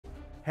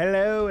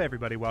Hello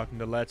everybody, welcome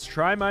to Let's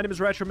Try. My name is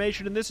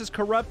Retromation, and this is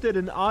Corrupted,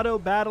 an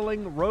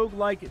auto-battling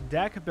roguelike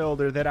deck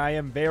builder that I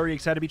am very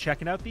excited to be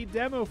checking out the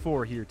demo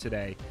for here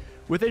today.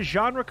 With a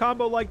genre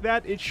combo like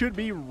that, it should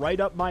be right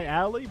up my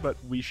alley, but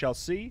we shall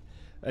see.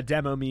 A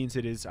demo means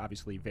it is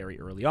obviously very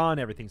early on,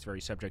 everything's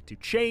very subject to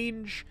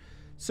change,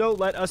 so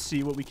let us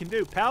see what we can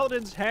do.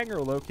 Paladin's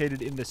Hangar,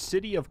 located in the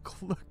city of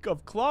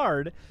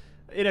H.A.R.D,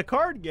 in a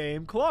card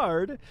game,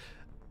 H.A.R.D.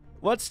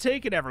 What's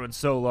taking everyone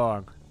so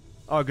long?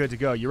 All good to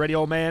go. You ready,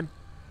 old man?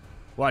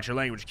 Watch your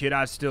language, kid.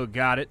 I still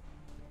got it.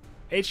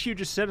 HQ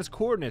just sent us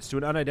coordinates to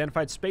an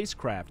unidentified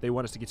spacecraft. They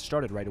want us to get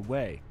started right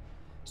away.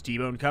 Is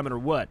T-Bone coming or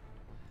what?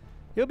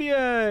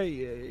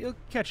 He'll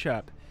catch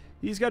up.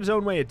 He's got his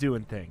own way of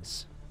doing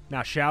things.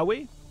 Now, shall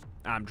we?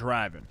 I'm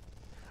driving.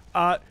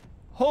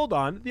 Hold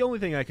on. The only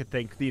thing I could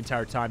think the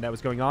entire time that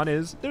was going on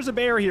is there's a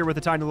bear here with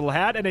a tiny little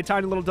hat and a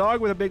tiny little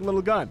dog with a big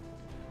little gun.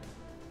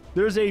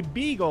 There's a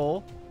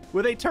beagle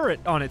with a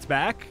turret on its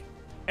back.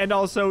 And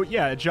also,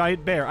 yeah, a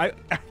giant bear.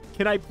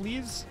 Can I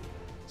please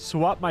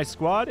swap my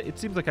squad? It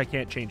seems like I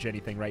can't change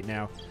anything right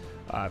now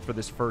for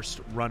this first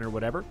run or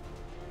whatever.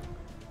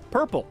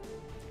 Purple.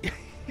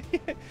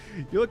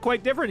 You look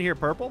quite different here,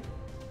 Purple.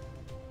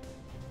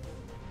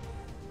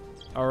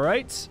 All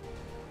right.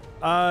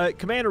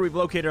 Commander, we've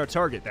located our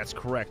target. That's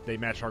correct. They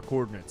match our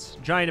coordinates.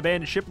 Giant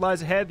abandoned ship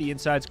lies ahead. The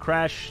insides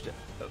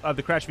of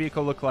the crashed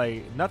vehicle look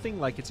like nothing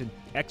like its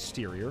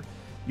exterior.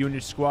 You and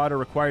your squad are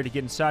required to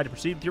get inside to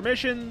proceed with your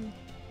mission.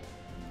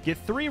 Get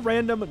 3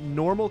 random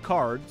normal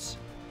cards,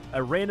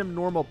 a random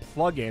normal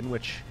plug-in,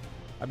 which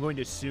I'm going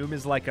to assume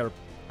is like a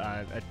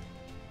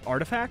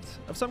artifact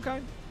of some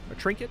kind, a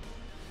trinket.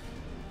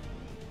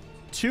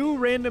 2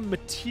 random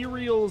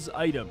materials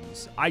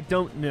items. I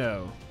don't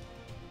know.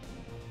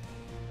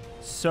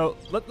 So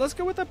let's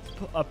go with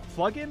a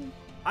plug-in.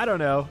 I don't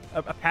know,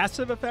 a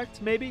passive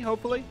effect, maybe,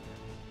 hopefully.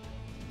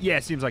 Yeah,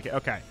 seems like it.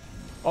 Okay.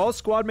 All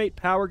squad mate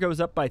power goes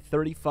up by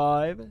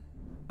 35.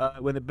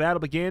 When the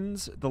battle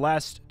begins, the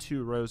last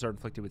 2 rows are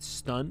inflicted with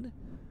stun.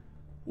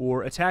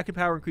 Or attack and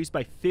power increased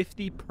by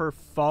 50 per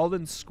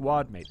fallen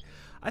squad mate.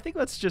 I think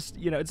let's just,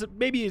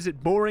 maybe is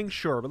it boring?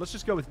 Sure, but let's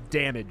just go with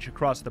damage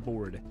across the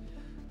board.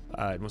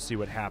 And we'll see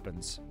what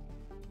happens.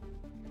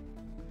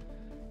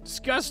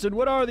 Disgusting,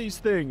 what are these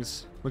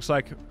things? Looks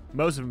like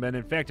most of them have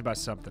been infected by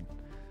something.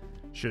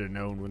 Should have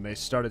known when they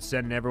started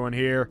sending everyone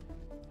here.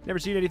 Never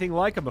seen anything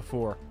like them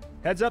before.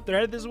 Heads up, they're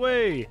headed this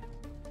way.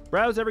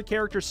 Browse every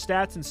character's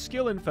stats and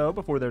skill info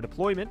before their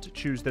deployment.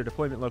 Choose their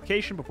deployment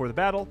location before the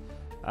battle.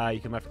 You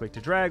can left-click to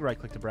drag,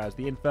 right-click to browse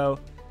the info.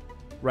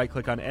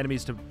 Right-click on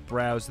enemies to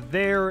browse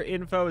their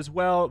info as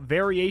well.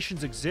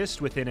 Variations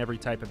exist within every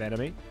type of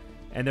enemy,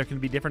 and there can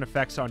be different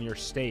effects on your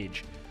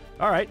stage.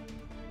 All right.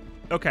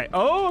 Okay.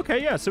 Oh, okay,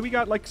 yeah. So we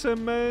got, like,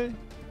 some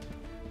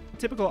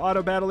typical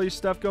auto-battle-y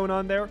stuff going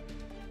on there.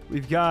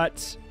 We've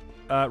got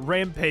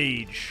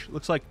Rampage.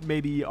 Looks like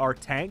maybe our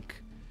tank.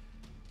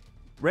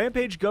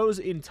 Rampage goes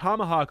in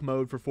Tomahawk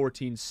mode for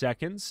 14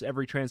 seconds.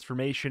 Every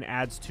transformation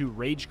adds 2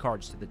 rage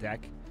cards to the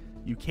deck.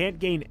 You can't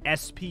gain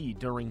SP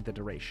during the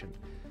duration.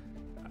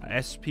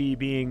 SP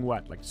being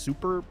what? Like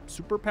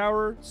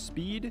superpower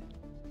speed?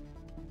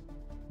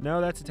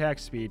 No, that's attack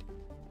speed.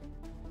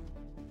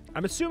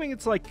 I'm assuming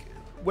it's like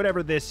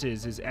whatever this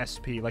is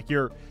SP. Like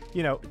your,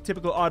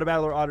 typical auto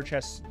battle or auto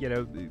chess,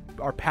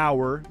 our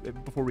power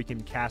before we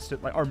can cast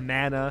it. Like our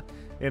mana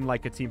in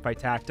like a Teamfight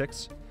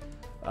Tactics.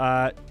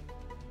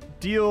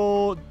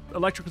 Deal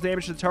electrical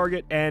damage to the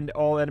target and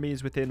all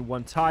enemies within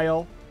 1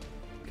 tile.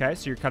 Okay,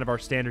 so you're kind of our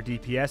standard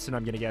DPS, and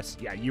I'm going to guess,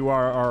 yeah, you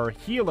are our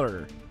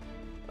healer.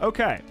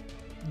 Okay,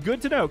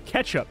 good to know.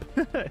 Ketchup.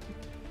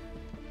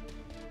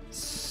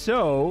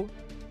 So,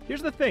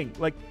 here's the thing.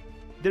 Like,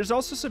 there's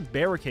also some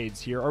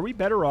barricades here. Are we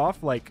better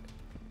off, like,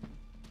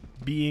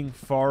 being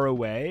far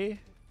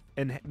away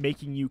and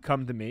making you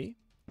come to me?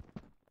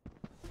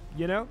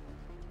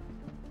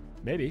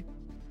 Maybe.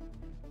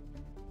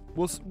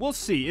 We'll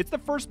see. It's the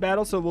first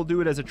battle, so we'll do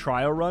it as a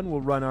trial run.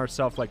 We'll run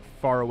ourselves, like,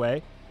 far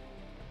away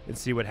and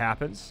see what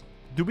happens.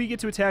 Do we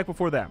get to attack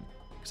before them?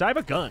 Because I have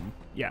a gun.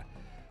 Yeah.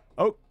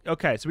 Oh,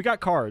 okay. So we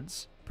got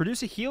cards.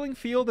 Produce a healing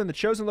field in the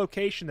chosen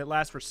location that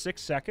lasts for 6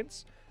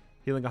 seconds.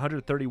 Healing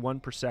 131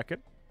 per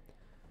second.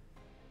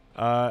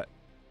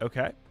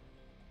 Okay.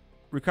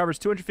 Recovers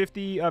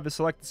 250 of the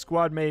selected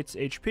squad mate's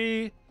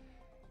HP.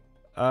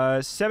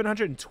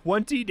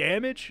 720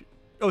 damage.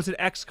 Oh, it's an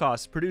X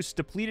cost. Produce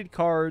depleted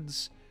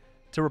cards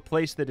to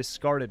replace the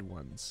discarded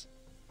ones.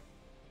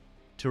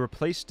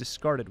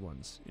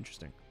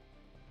 Interesting.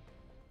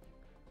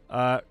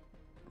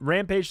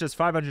 Rampage does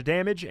 500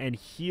 damage and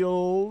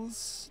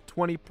heals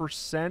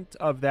 20%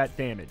 of that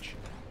damage.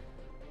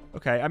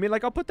 Okay, I mean,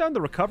 like, I'll put down the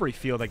recovery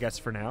field, I guess,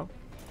 for now.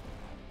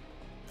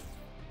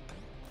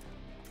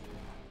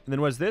 And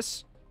then what's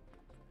this?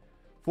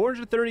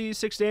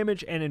 436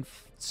 damage and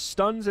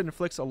stuns and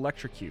inflicts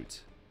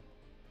electrocute.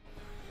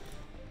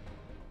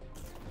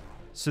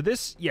 So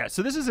this, yeah,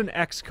 so this is an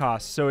X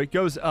cost, so it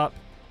goes up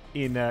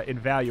in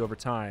value over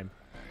time.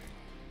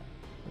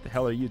 What the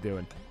hell are you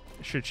doing?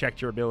 I should have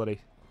checked your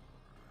ability.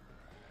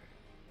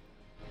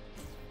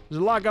 There's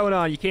a lot going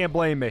on. You can't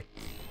blame me.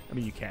 I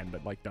mean, you can,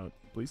 but, like, don't.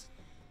 Please.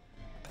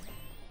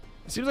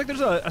 It seems like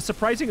there's a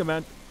surprising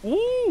amount...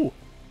 Ooh!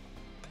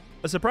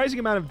 A surprising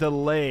amount of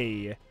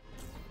delay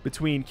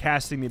between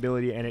casting the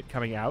ability and it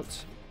coming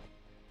out.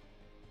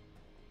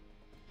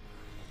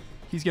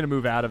 He's going to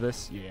move out of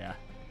this. Yeah.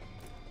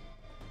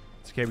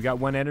 It's okay. We got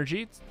 1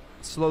 energy. It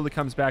slowly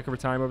comes back over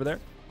time over there.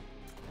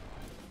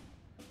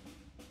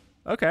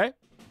 Okay.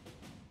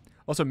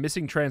 Also,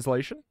 missing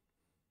translation.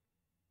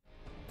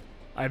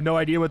 I have no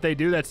idea what they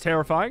do. That's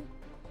terrifying.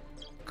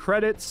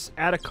 Credits,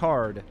 add a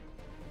card.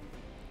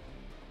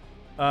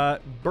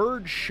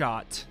 Bird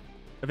shot.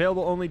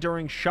 Available only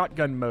during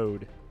shotgun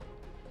mode.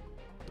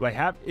 Do I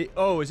have it?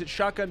 Oh, is it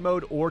shotgun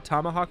mode or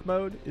tomahawk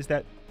mode? Is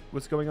that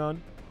what's going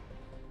on?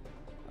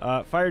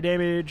 Fire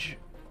damage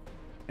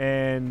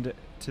and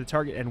to the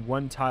target and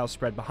 1 tile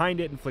spread behind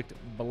it. Inflict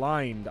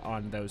blind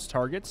on those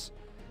targets,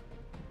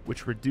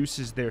 which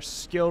reduces their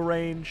skill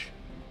range.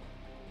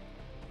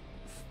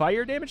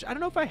 Fire damage? I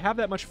don't know if I have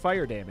that much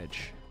fire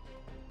damage.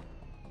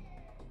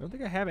 I don't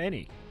think I have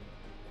any.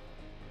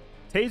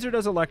 Taser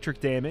does electric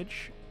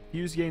damage.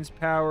 Fuse gains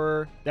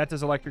power. That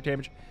does electric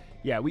damage.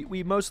 Yeah,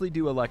 we mostly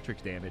do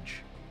electric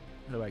damage.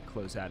 How do I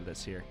close out of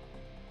this here?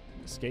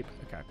 Escape?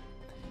 Okay.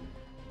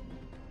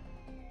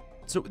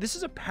 So this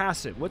is a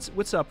passive.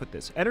 What's up with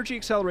this? Energy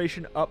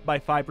acceleration up by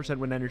 5%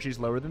 when energy is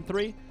lower than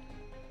 3.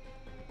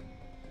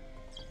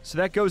 So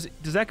that goes...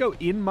 Does that go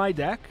in my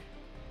deck?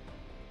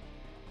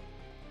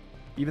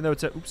 Even though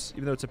it's a... Oops.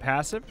 Even though it's a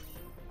passive?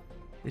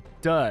 It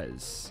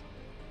does.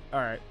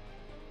 All right.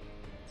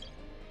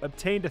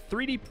 Obtained a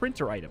 3D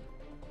printer item.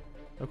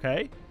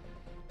 Okay.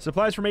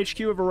 Supplies from HQ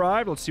have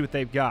arrived. Let's see what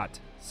they've got.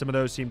 Some of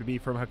those seem to be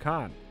from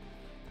Hakan.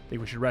 I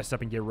think we should rest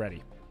up and get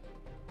ready.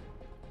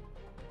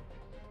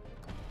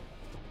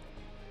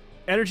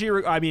 Energy...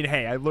 I mean,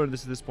 hey, I learned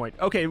this at this point.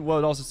 Okay, well,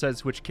 it also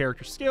says which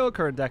character skill,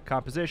 current deck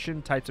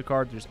composition, types of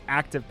cards. There's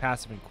active,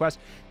 passive, and quest.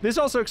 This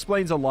also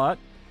explains a lot.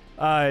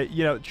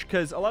 You know,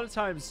 because a lot of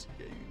times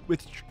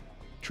with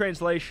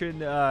translation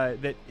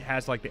that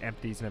has, like, the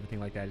empties and everything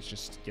like that, it's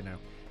just, you know,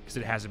 because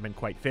it hasn't been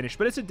quite finished.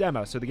 But it's a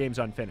demo, so the game's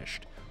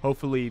unfinished.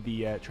 Hopefully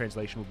the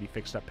translation will be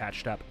fixed up,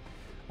 patched up,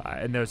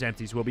 and those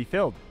empties will be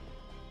filled.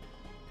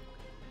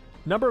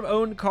 Number of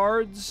owned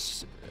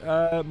cards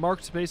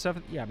marked based off...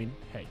 Yeah, I mean,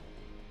 hey.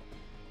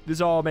 This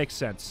all makes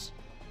sense.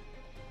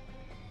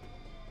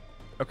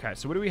 Okay,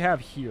 so what do we have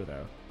here,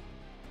 though?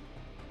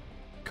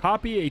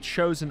 Copy a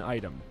chosen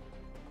item.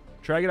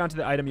 Drag it onto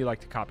the item you like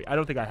to copy. I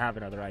don't think I have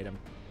another item.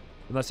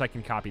 Unless I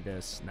can copy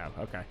this. No,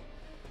 okay.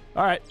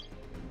 All right.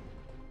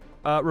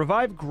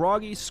 Revive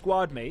groggy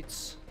squad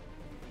mates.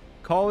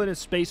 Call in a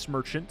space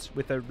merchant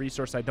with a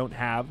resource I don't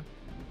have.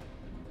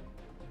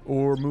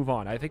 Or move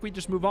on. I think we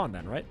just move on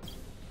then, right?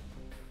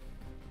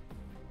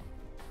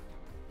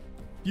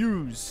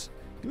 Fuse.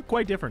 You look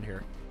quite different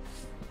here.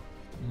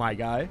 My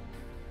guy.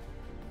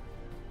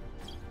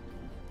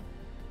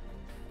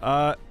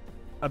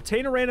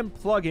 Obtain a random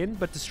plugin,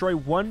 but destroy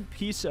 1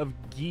 piece of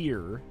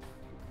gear.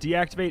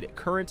 Deactivate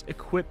current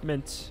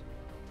equipment.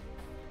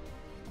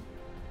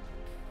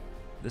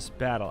 This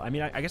battle. I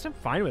mean, I guess I'm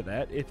fine with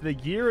that. If the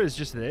gear is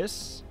just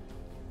this.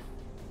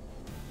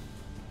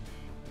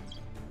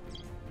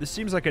 This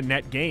seems like a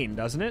net gain,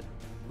 doesn't it?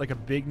 Like a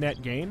big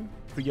net gain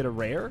if we get a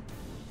rare.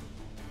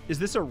 Is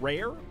this a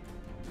rare?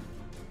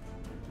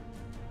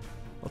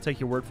 I'll take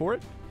your word for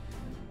it.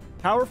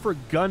 Power for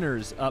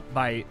gunners up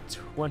by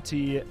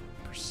 20%,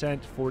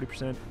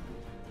 40%.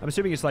 I'm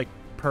assuming it's like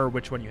per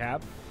which one you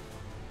have.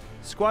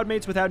 Squad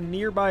mates without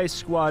nearby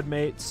squad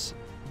mates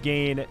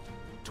gain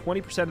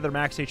 20% of their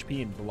max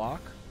HP in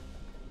block.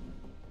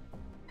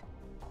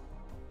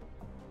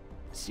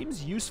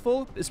 Seems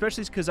useful,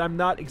 especially because I'm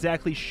not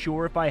exactly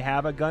sure if I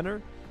have a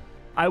gunner.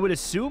 I would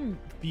assume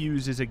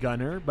Fuse is a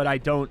gunner, but I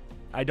don't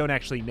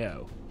actually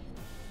know.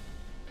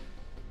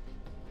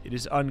 It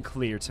is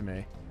unclear to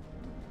me.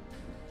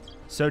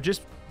 So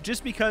just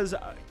because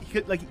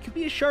he could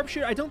be a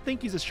sharpshooter, I don't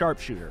think he's a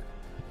sharpshooter.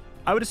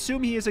 I would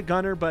assume he is a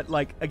gunner, but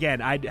like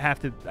again, I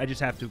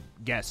just have to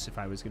guess if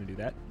I was going to do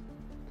that.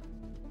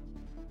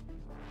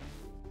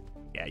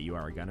 Yeah, you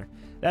are a gunner.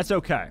 That's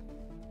okay.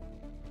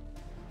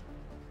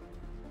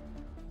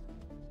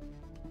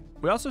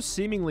 We also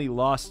seemingly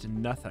lost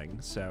nothing,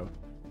 so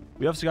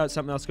we also got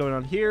something else going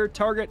on here.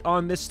 Target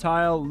on this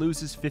tile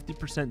loses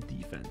 50%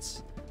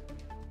 defense.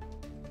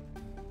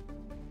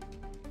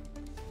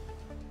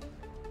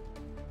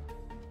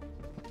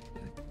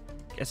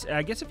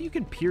 I guess if you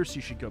can pierce,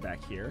 you should go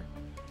back here.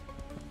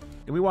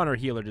 And we want our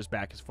healer just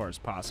back as far as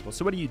possible.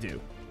 So what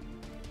do?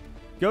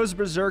 Goes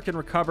berserk and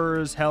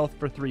recovers health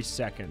for 3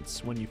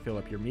 seconds when you fill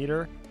up your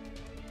meter.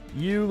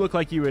 You look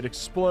like you would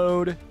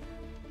explode.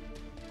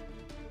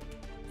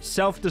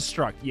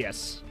 Self-destruct,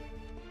 yes.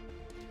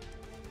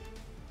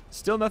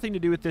 Still nothing to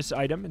do with this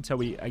item until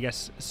we, I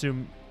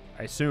assume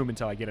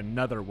until I get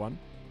another one.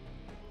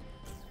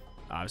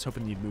 I was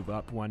hoping you'd move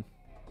up one.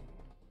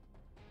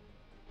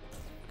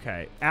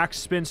 Okay, axe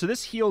spin. So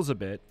this heals a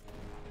bit.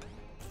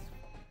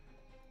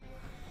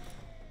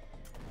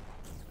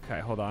 Okay,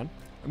 hold on.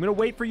 I'm going to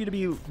wait for you to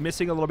be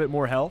missing a little bit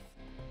more health.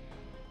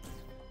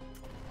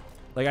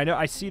 Like, I know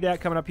I see that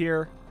coming up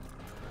here.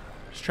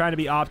 Just trying to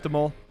be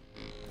optimal.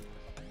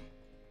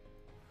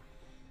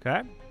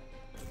 Okay.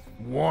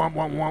 Womp,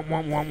 womp, womp,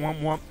 womp, womp,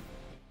 womp, womp.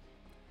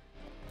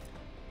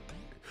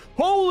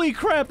 Holy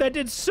crap, that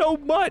did so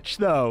much,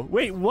 though.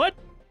 Wait, what?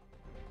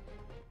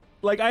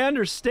 Like, I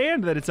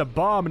understand that it's a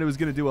bomb and it was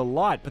going to do a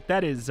lot, but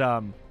that is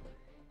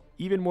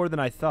even more than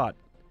I thought.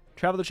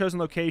 Travel to the chosen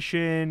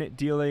location,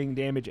 dealing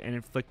damage and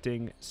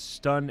inflicting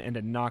stun and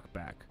a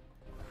knockback.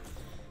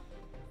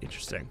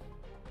 Interesting.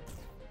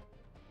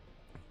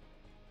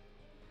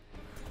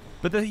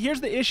 But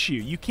here's the issue.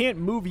 You can't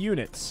move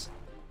units.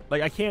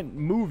 Like, I can't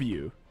move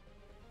you.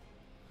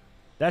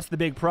 That's the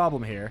big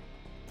problem here.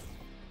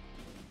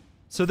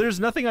 So there's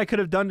nothing I could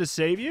have done to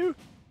save you?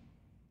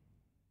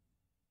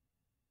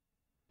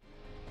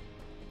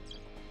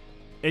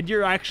 And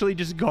you're actually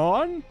just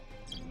gone?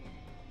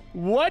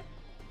 What?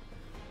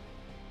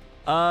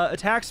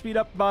 Attack speed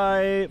up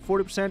by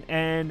 40%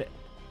 and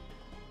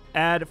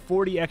add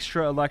 40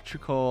 extra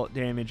electrical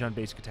damage on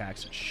basic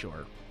attacks.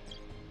 Sure.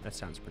 That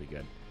sounds pretty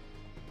good.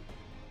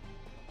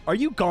 Are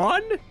you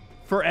gone?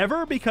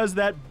 Forever? Because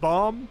that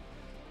bomb?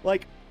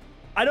 Like,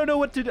 I don't know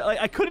what to do.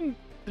 I couldn't...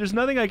 There's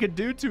nothing I could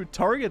do to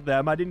target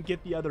them. I didn't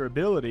get the other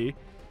ability.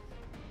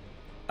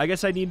 I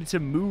guess I needed to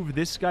move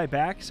this guy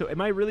back. So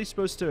am I really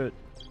supposed to...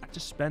 I have to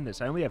spend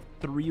this. I only have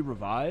 3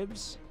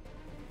 revives?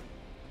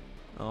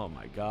 Oh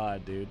my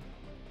god, dude.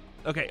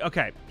 Okay,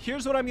 okay.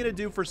 Here's what I'm going to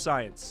do for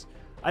science.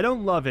 I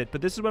don't love it,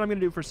 but this is what I'm going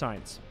to do for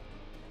science.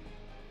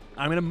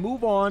 I'm going to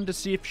move on to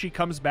see if she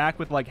comes back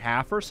with, like,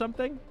 half or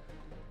something.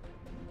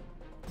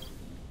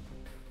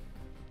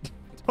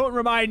 Don't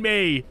remind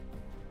me!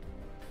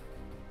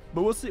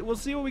 But we'll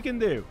see what we can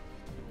do.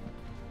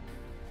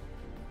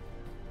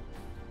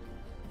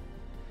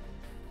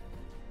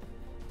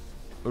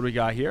 What do we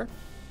got here?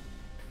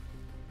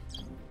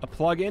 A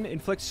plugin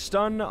inflicts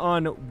stun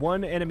on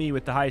one enemy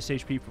with the highest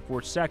HP for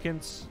 4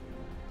 seconds.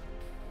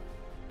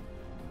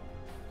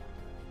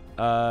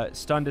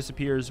 Stun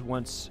disappears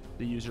once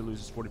the user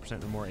loses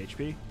 40% or more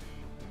HP.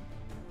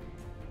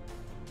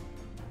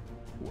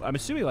 I'm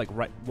assuming, like,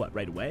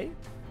 right away?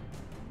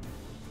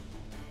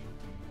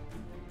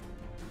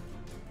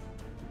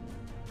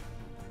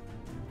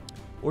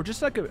 Or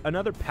just like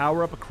another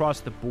power-up across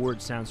the board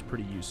sounds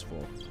pretty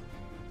useful.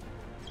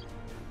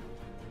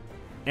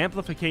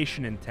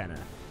 Amplification antenna.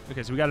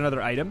 Okay, so we got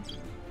another item.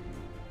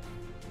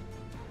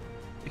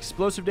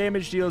 Explosive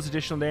damage deals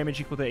additional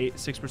damage equal to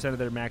 6% of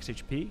their max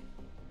HP.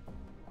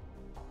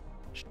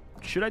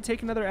 Should I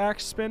take another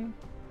axe spin?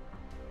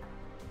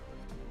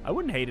 I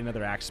wouldn't hate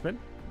another axe spin.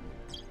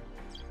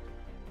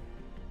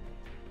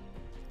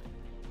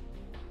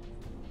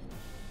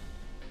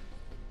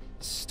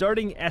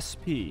 Starting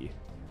SP.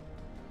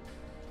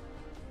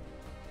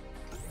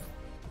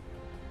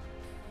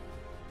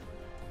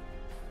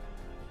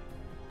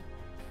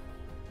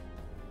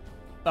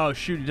 Oh,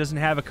 shoot. It doesn't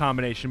have a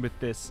combination with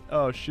this.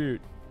 Oh,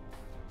 shoot.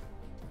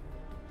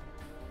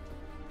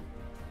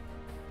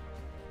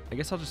 I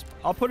guess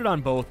I'll put it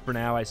on both for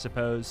now, I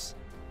suppose.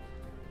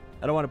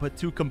 I don't want to put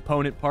 2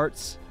 component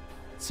parts.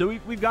 So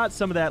we've got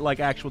some of that,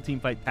 like, actual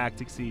teamfight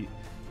tactics-y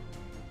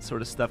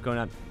sort of stuff going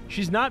on.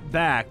 She's not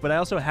back, but I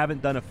also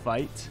haven't done a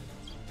fight.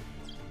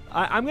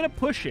 I'm going to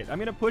push it. I'm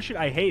going to push it.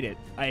 I hate it.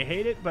 I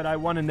hate it, but I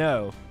want to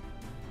know.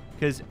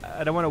 Because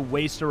I don't want to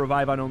waste a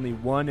revive on only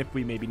 1 if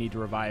we maybe need to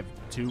revive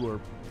 2 or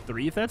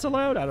 3 if that's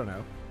allowed. I don't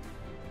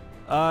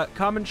know.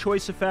 Common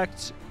choice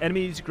effect.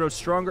 Enemies grow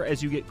stronger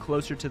as you get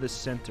closer to the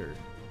center.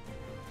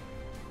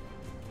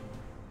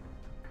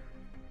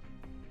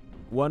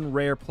 1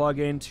 rare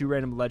plugin, 2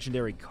 random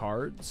legendary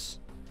cards.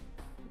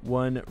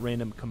 1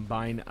 random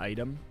combined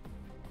item.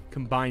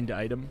 Combined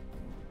item.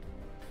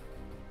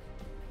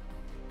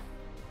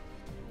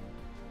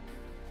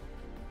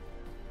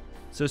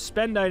 So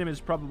spend item is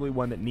probably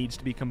one that needs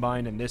to be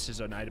combined, and this is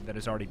an item that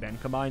has already been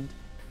combined.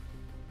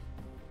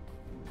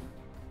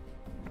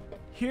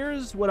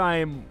 Here's what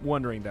I'm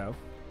wondering, though.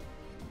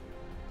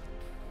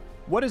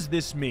 What does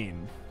this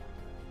mean?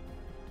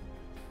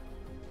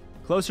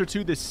 Closer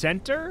to the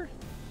center?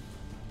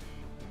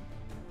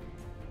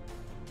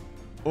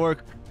 Or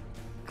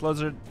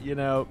closer, you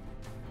know...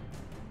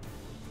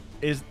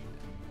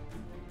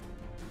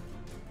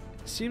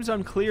 Seems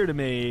unclear to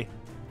me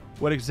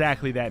what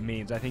exactly that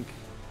means. I think...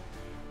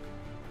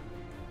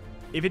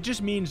 If it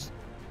just means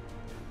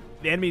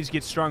the enemies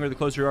get stronger the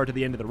closer you are to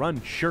the end of the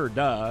run, sure,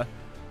 duh.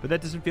 But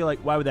that doesn't feel like...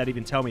 Why would that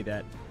even tell me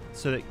that?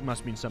 So that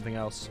must mean something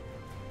else.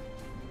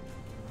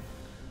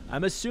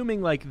 I'm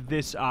assuming, like,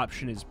 this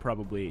option is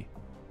probably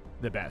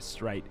the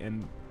best, right?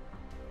 And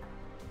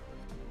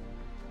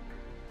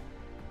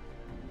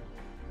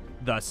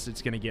thus,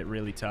 it's going to get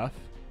really tough.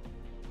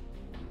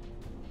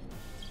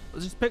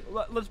 Let's just pick...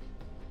 Let's...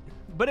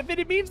 But if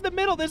it means the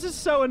middle, this is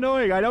so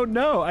annoying. I don't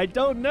know. I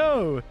don't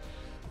know.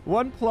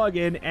 1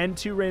 plugin and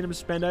 2 random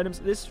spend items.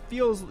 This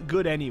feels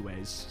good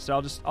anyways, so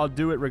I'll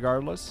do it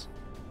regardless.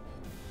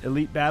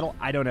 Elite battle,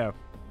 I don't know.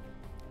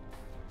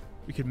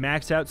 We could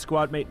max out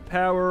squad mate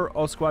power.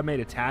 All squad mate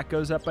attack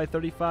goes up by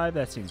 35.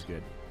 That seems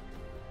good.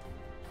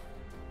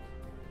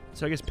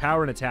 So I guess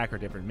power and attack are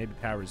different. Maybe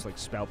power is like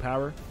spell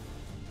power.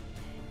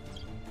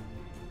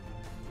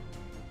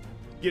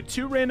 Get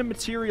 2 random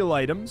material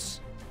items.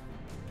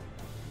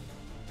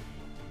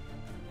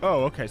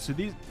 Oh, okay. So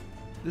this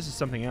is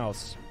something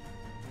else.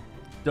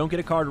 Don't get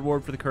a card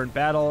reward for the current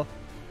battle.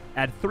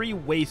 Add 3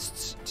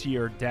 wastes to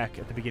your deck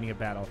at the beginning of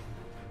battle.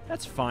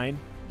 That's fine.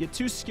 Get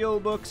 2 skill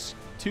books.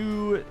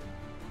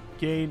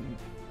 Gain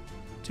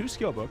 2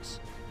 skill books.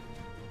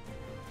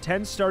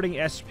 10 starting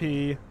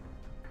SP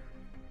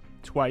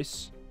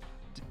twice.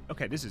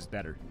 Okay, this is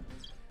better.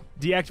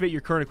 Deactivate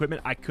your current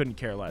equipment. I couldn't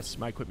care less.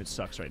 My equipment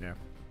sucks right now.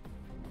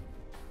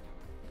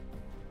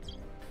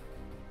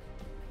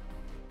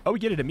 Oh, we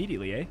get it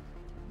immediately, eh?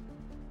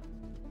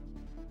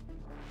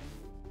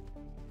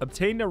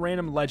 Obtain a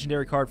random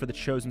legendary card for the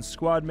chosen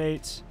squad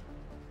mates.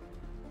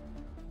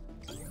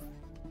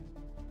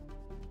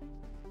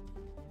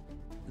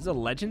 This is a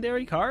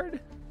legendary card?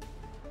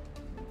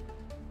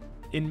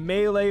 In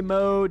melee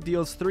mode,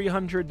 deals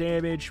 300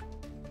 damage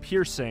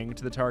piercing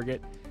to the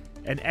target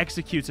and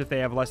executes if they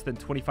have less than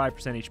 25%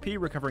 HP,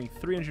 recovering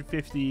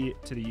 350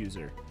 to the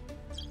user.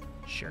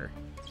 Sure.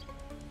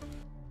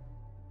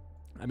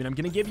 I mean, I'm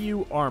going to give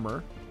you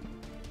armor.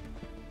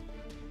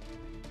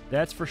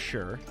 That's for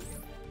sure.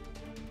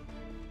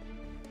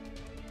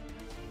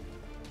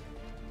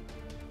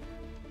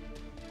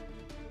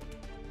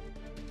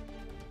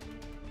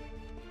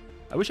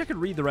 I wish I could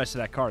read the rest of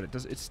that card.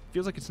 It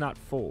feels like it's not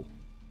full.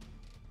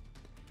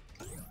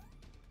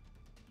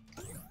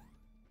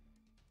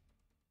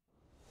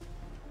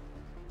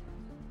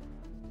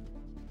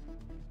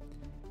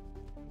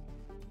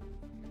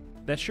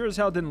 That sure as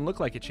hell didn't look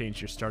like it changed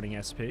your starting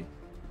SP.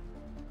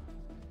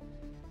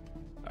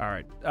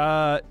 Alright.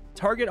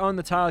 Target on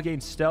the tile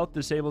gains stealth.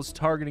 Disables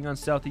targeting on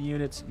stealthy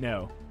units.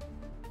 No.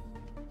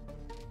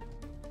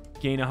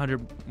 Gain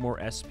 100 more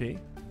SP.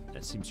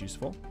 That seems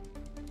useful.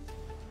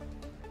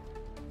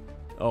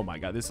 Oh my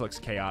god, this looks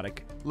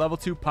chaotic. Level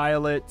 2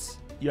 pilot.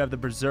 You have the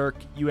Berserk.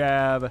 You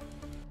have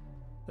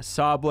a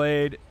Saw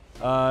Blade.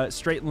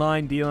 Straight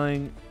line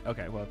dealing.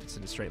 Okay, well, if it's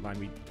in a straight line,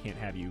 we can't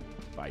have you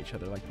by each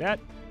other like that.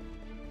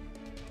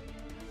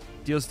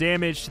 Deals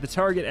damage to the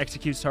target.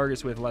 Executes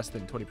targets with less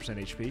than 20%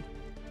 HP.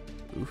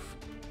 Oof.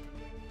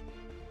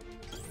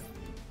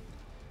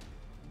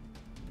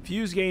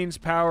 Fuse gains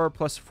power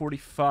plus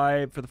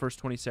 45 for the first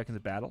 20 seconds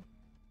of battle.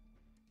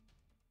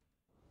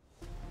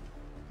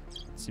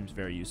 Seems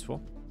very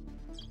useful.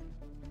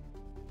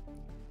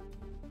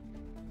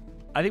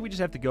 I think we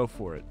just have to go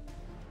for it.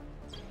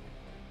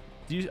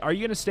 Are you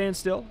going to stand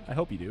still? I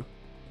hope you do.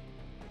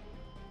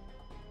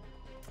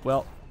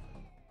 Well,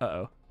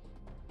 uh-oh.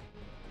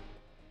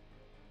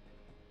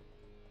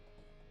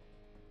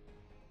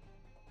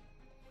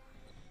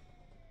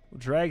 We'll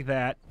drag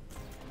that.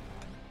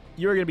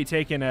 You're going to be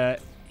taking a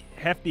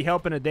hefty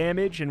help and a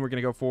damage, and we're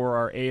going to go for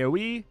our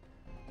AoE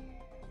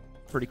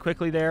pretty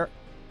quickly there.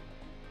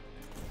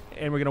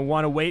 And we're going to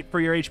want to wait for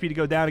your HP to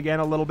go down again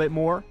a little bit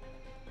more.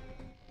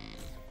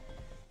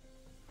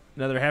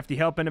 Another hefty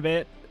help in a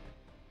bit.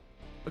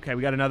 Okay,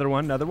 we got another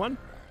one. Another one.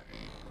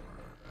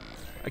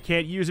 I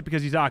can't use it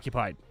because he's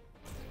occupied.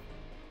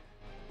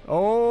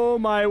 Oh,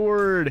 my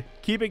word.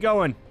 Keep it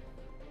going.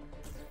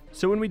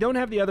 So when we don't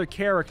have the other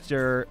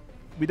character,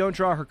 we don't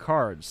draw her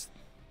cards.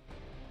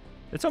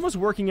 It's almost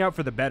working out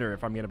for the better,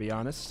 if I'm going to be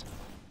honest.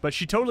 But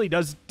she totally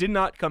did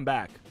not come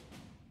back.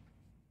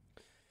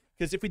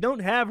 Because if we don't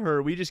have her,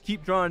 we just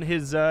keep drawing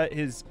his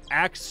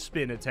axe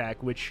spin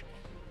attack, which,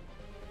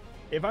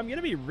 if I'm going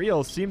to be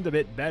real, seemed a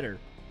bit better.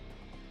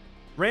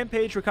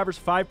 Rampage recovers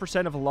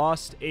 5% of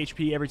lost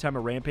HP every time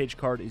a Rampage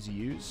card is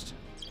used.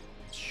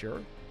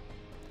 Sure.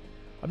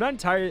 I'm not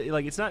entirely,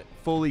 like, it's not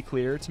fully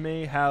clear to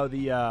me how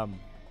the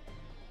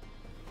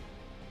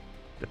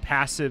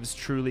passives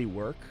truly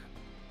work.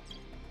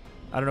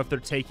 I don't know if they're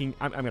taking...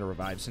 I'm going to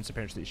revive since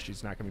apparently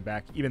she's not coming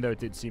back, even though it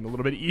did seem a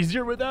little bit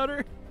easier without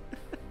her.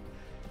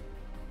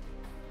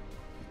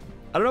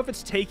 I don't know if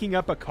it's taking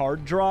up a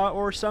card draw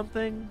or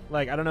something.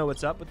 Like, I don't know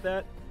what's up with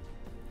that.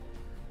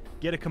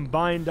 Get a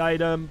combined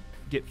item.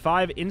 Get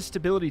 5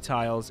 instability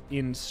tiles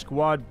in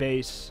squad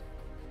base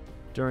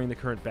during the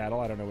current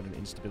battle. I don't know what an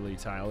instability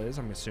tile is.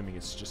 I'm assuming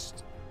it's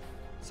just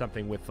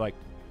something with, like,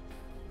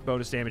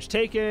 bonus damage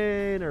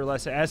taken or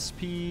less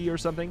SP or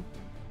something.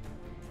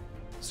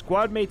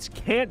 Squad mates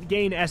can't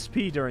gain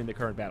SP during the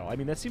current battle. I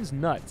mean, that seems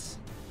nuts.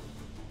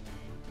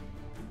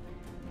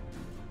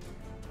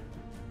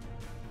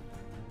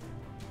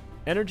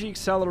 Energy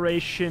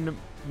acceleration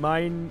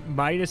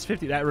minus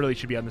 50. That really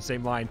should be on the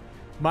same line.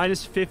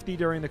 Minus 50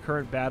 during the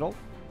current battle.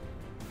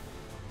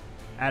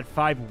 Add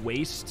 5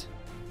 waste.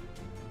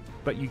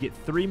 But you get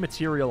 3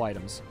 material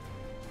items.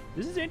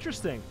 This is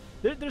interesting.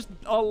 There's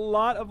a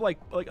lot of like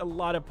a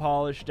lot of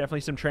polish.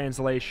 Definitely some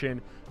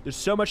translation. There's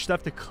so much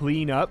stuff to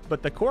clean up.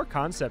 But the core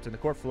concept and the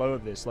core flow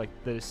of this, like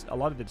a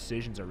lot of the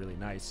decisions are really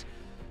nice.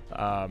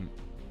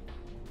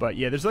 But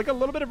yeah, there's like a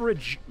little bit of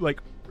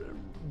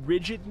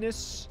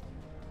rigidness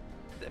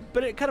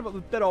but it kind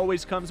of, that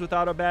always comes with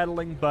auto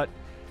battling, but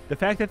the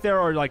fact that there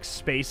are like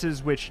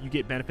spaces which you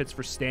get benefits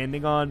for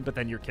standing on, but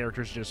then your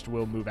characters just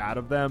will move out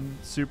of them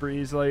super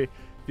easily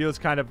feels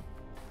kind of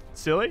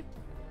silly.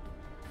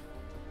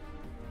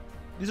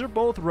 These are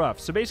both rough.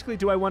 So basically,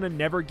 do I want to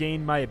never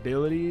gain my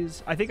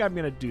abilities? I think I'm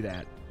going to do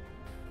that.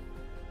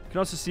 You can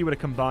also see what a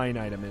combine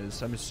item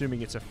is. I'm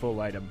assuming it's a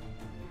full item.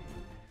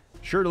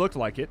 Sure looked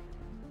like it.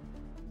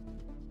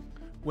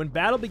 When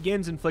battle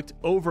begins, inflict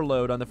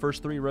overload on the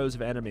first 3 rows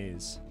of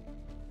enemies.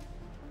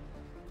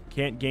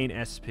 Can't gain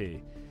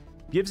SP.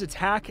 Gives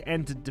attack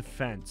and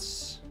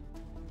defense.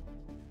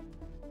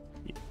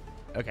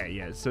 Okay,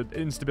 yeah, so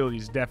instability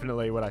is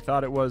definitely what I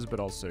thought it was, but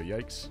also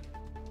yikes.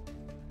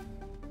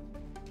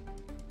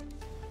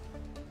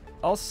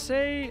 I'll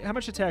say, how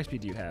much attack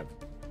speed do you have?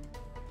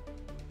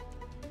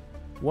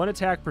 1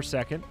 attack per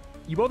second.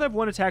 You both have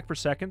 1 attack per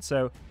second,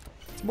 so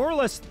it's more or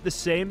less the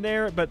same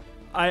there, but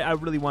I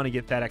really want to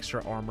get that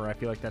extra armor. I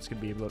feel like that's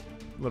going to be a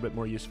little bit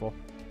more useful.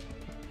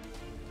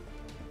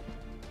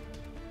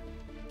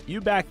 You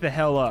back the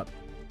hell up.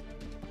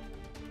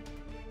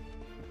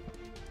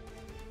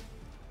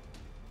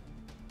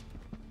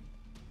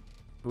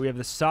 But we have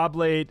the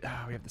Sawblade.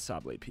 Oh, we have the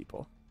Sawblade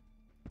people.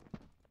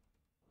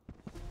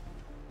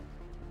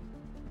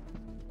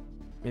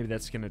 Maybe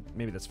that's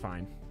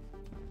fine.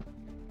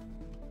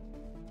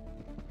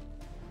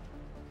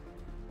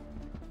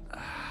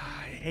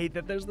 I hate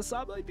that there's the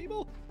Sawblade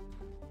people.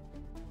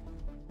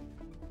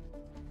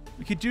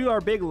 We could do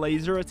our big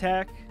laser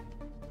attack.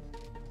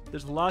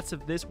 There's lots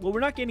of this. Well,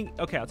 we're not getting...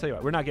 Okay, I'll tell you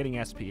what. We're not getting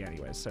SP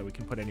anyway, so we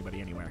can put anybody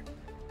anywhere.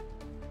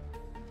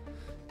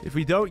 If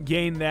we don't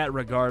gain that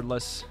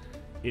regardless,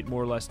 it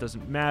more or less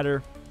doesn't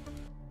matter.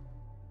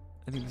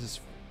 I think this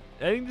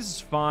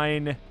is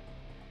fine.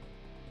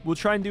 We'll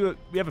try and do it.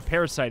 We have a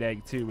parasite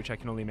egg, too, which I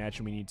can only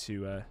imagine we need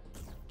to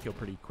kill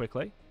pretty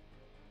quickly.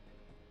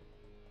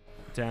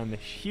 Down the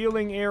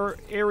healing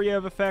area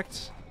of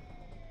effect.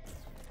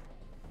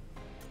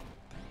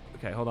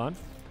 Okay, hold on.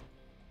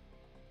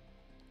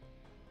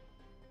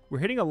 We're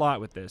hitting a lot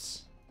with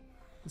this.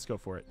 Let's go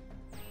for it.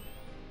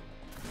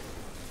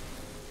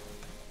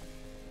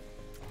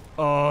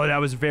 Oh,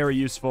 that was very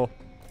useful.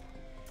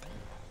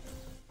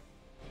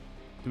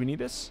 Do we need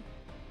this?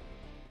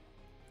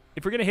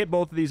 If we're going to hit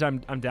both of these, I'm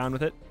down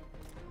with it.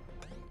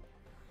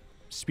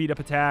 Speed up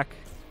attack.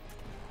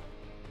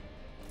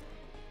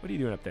 What are you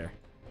doing up there?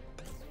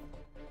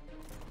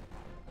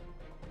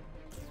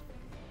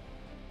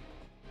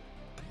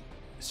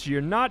 So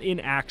you're not in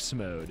axe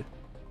mode.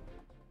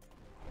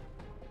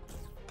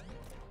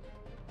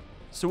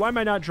 So why am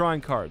I not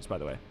drawing cards, by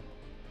the way?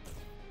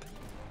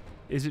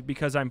 Is it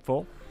because I'm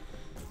full?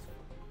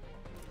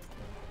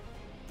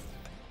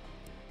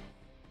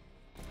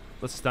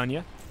 Let's stun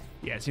you.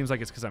 Yeah, it seems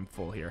like it's because I'm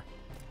full here.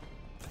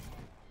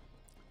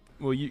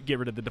 Well, you get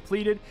rid of the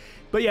depleted.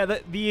 But yeah,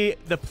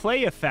 the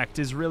play effect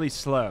is really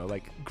slow.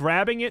 Like,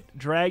 grabbing it,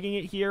 dragging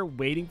it here,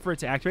 waiting for it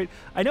to activate.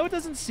 I know it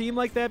doesn't seem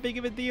like that big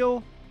of a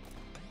deal.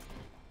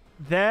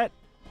 But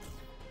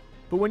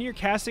when you're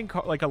casting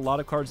like a lot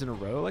of cards in a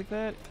row like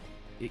that,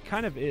 it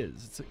kind of is.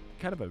 It's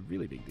kind of a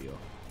really big deal.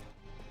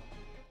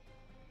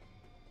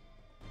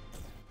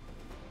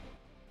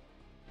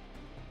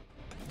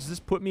 Does this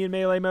put me in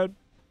melee mode?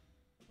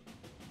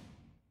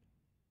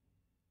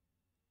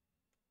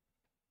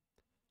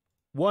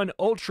 One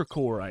Ultra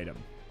Core item.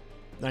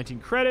 19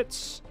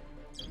 credits.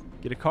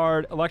 Get a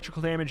card.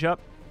 Electrical damage up.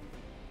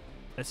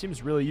 That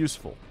seems really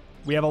useful.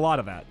 We have a lot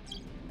of that.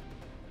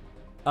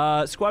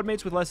 Squad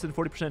mates with less than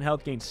 40%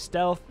 health gain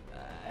stealth.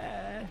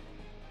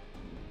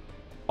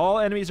 All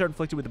enemies are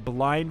inflicted with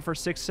blind for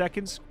 6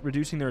 seconds,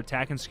 reducing their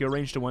attack and skill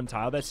range to 1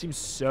 tile. That seems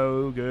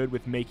so good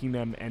with making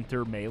them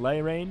enter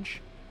melee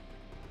range.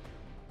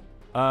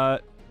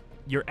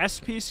 Your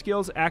SP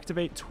skills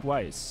activate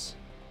twice.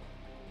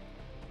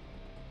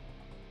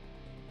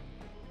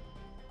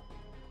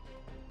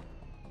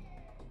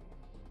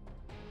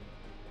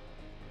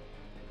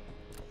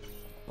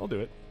 I'll do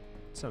it.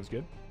 Sounds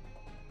good.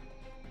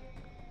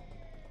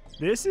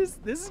 This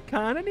is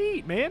kind of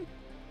neat, man.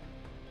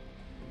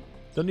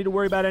 Don't need to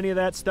worry about any of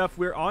that stuff.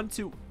 We're on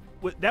to...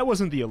 That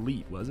wasn't the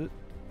elite, was it?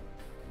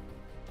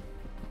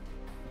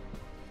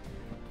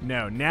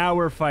 No, now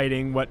we're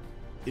fighting what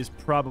is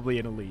probably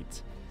an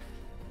elite.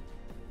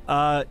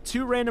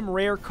 2 random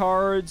rare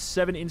cards,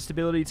 7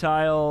 instability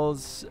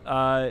tiles.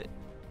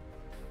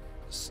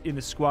 In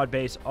the squad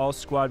base, all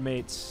squad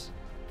mates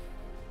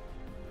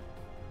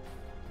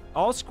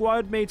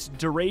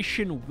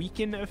duration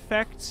weaken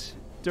effect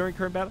during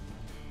current battle.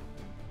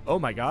 Oh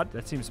my god,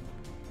 that seems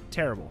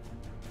terrible.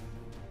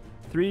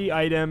 3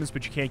 items,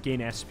 but you can't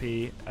gain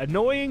SP.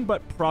 Annoying,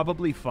 but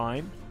probably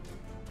fine.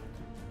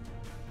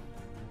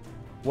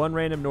 1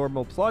 random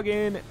normal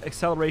plugin.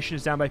 Acceleration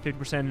is down by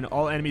 50%, and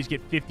all enemies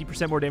get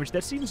 50% more damage.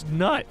 That seems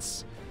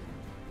nuts.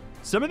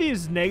 Some of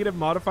these negative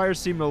modifiers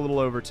seem a little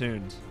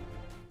overtuned.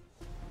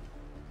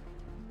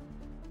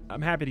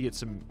 I'm happy to get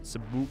some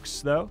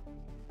books, though.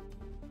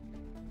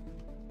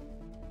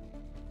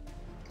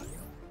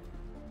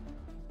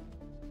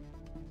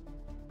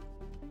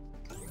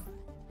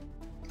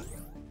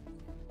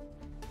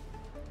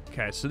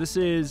 Okay, so this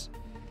is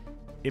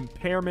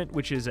impairment,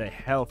 which is a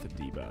health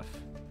debuff.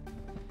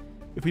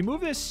 If we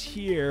move this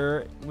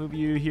here, move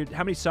you here.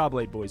 How many saw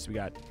blade boys we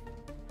got?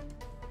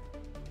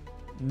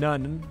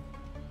 None.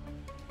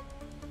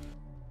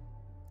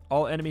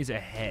 All enemies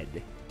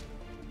ahead.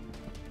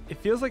 It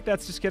feels like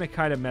that's just going to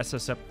kind of mess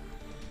us up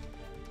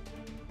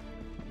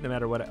no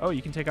matter what. Oh,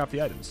 you can take off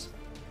the items.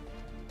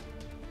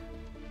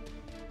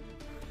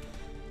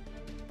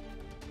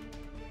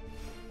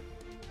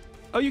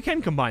 Oh, you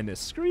can combine this.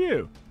 Screw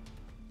you.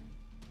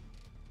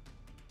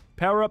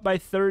 Power up by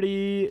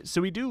 30.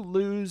 So we do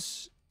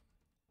lose.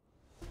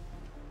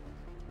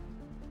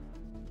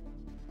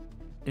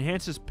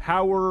 Enhances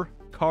power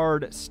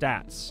card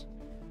stats.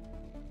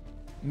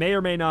 May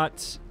or may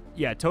not.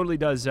 Yeah, totally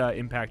does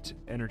impact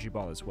energy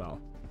ball as well.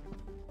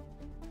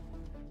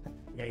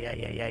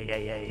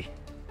 Yeah.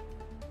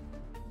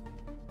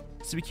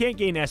 So we can't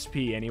gain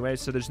SP anyway,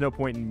 so there's no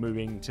point in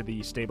moving to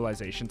the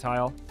stabilization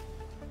tile.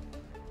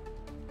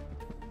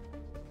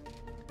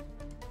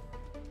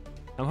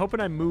 I'm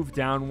hoping I move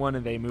down one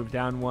and they move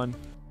down one.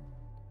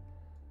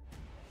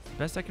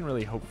 Best I can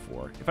really hope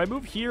for. If I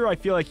move here, I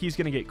feel like he's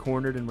going to get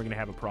cornered and we're going to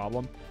have a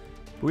problem.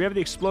 But we have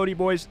the Explodey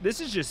boys.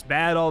 This is just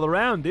bad all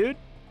around, dude.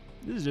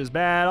 This is just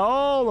bad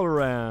all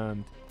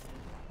around.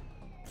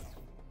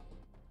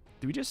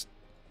 Do we just...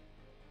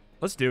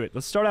 Let's do it.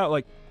 Let's start out,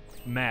 like,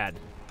 mad.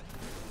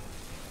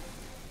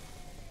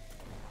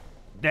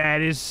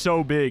 That is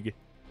so big.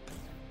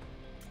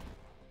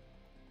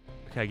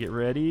 Okay, get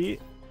ready.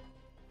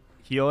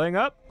 Healing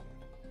up.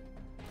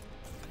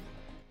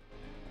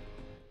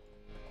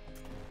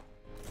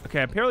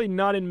 Okay, apparently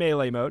not in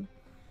melee mode.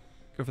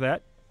 Go for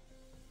that.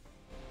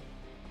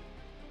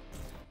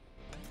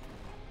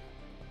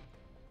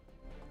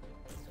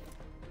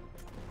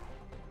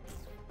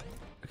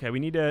 Okay, we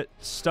need to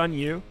stun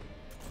you.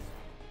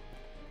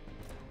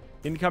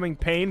 Incoming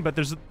pain, but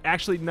there's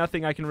actually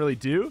nothing I can really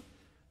do.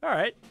 All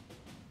right.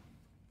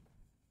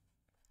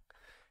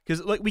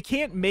 Because, like, we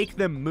can't make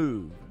them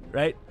move,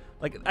 right?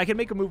 Like, I can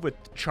make a move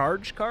with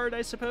charge card,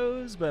 I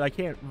suppose, but I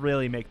can't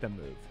really make them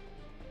move.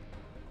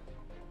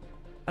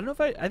 I don't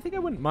know if I think I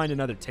wouldn't mind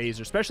another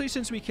taser, especially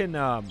since we can,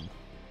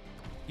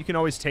 you can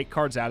always take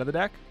cards out of the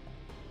deck.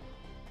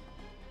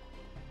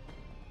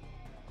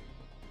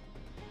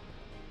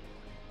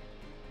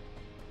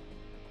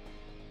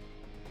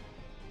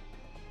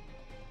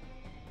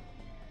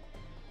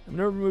 I'm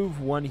going to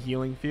remove one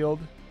healing field.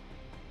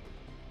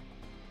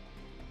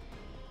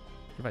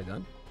 What have I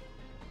done?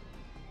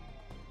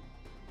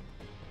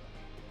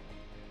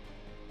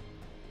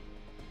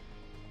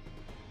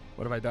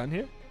 What have I done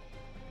here?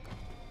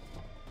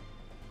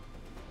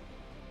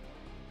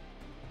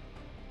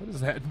 What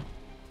is that?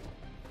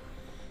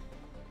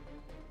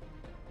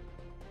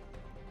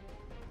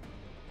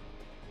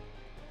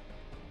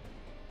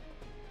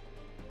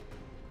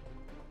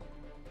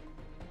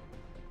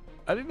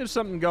 I think there's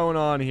something going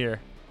on here.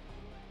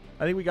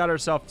 I think we got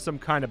ourselves some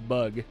kind of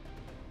bug.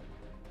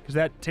 Because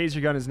that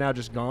taser gun is now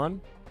just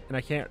gone. And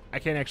I can't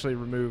actually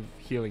remove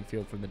healing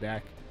field from the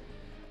deck.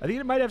 I think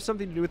it might have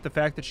something to do with the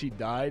fact that she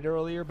died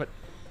earlier, but...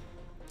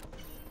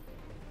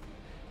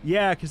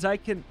 Yeah, because I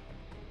can...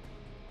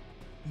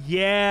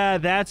 Yeah,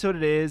 that's what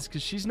it is,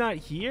 because she's not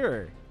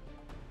here.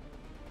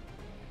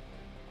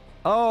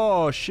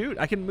 Oh, shoot.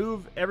 I can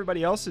move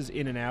everybody else's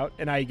in and out,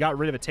 and I got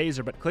rid of a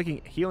taser, but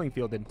clicking healing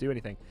field didn't do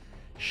anything.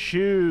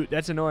 Shoot,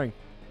 that's annoying.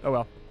 Oh,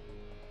 well.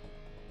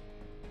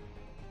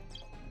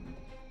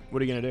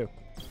 What are you going to do?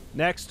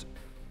 Next.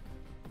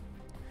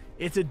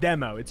 It's a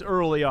demo. It's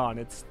early on.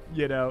 It's,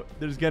 you know,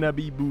 there's going to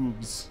be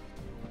boobs.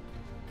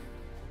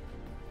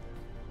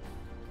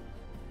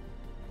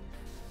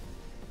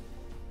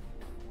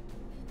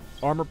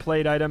 Armor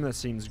plate item. That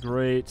seems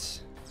great.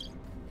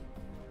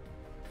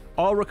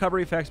 All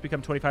recovery effects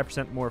become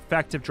 25% more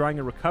effective. Drawing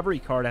a recovery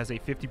card has a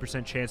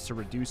 50% chance to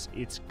reduce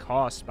its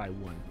cost by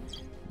 1.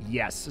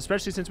 Yes,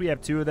 especially since we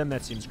have 2 of them.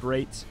 That seems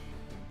great.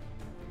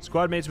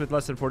 Squad mates with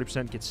less than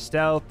 40% get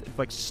stealth.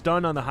 Inflicts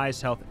stun on the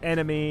highest health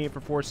enemy for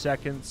 4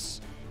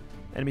 seconds.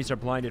 Enemies are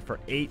blinded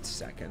for 8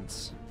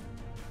 seconds.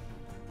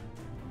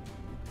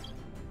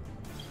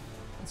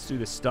 Let's do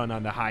the stun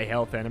on the high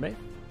health enemy.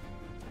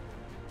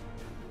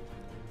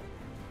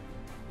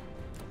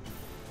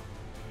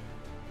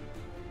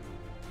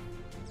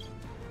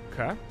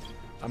 Okay.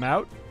 I'm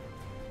out.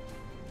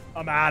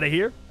 I'm out of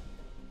here.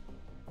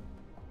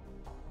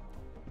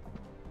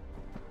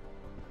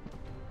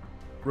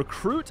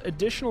 Recruit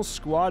additional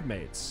squad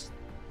mates.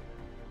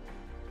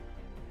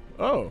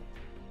 Oh.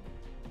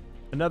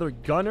 Another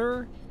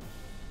gunner.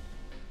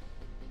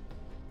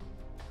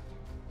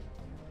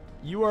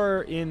 You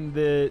are in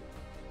the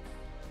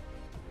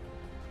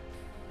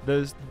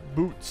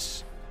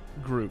boots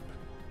group.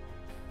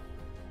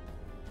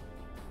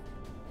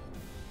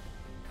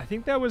 I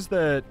think that was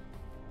the...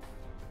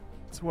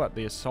 It's what,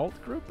 the assault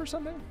group or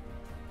something?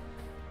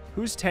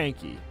 Who's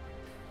tanky?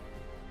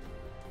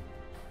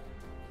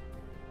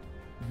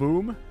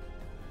 Boom.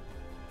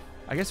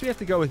 I guess we have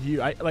to go with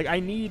you. I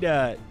need...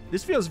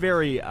 this feels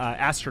very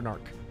Astronarch.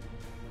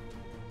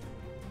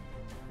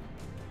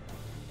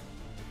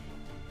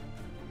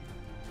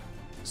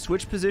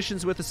 Switch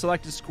positions with a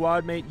selected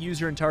squad mate.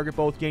 User and target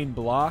both gain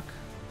block.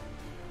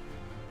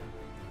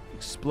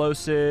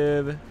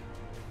 Explosive.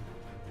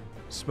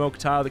 Smoke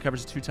tile that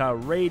covers a 2-tile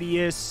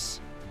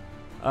radius.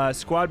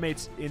 Squad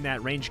mates in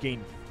that range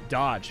gain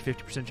dodge.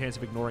 50% chance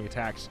of ignoring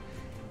attacks.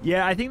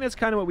 Yeah, I think that's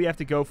kind of what we have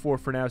to go for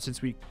now,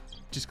 since we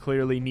just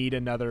clearly need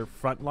another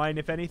front line,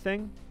 if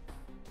anything.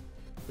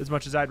 As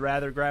much as I'd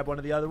rather grab one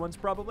of the other ones,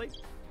 probably.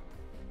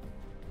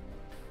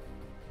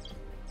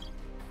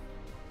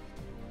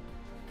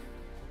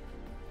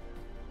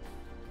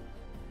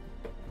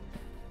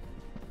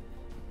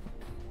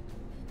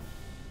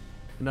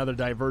 Another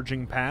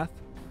diverging path.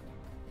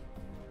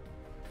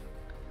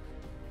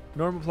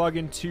 Normal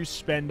plugin, 2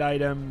 spend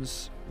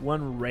items,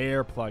 1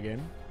 rare plugin.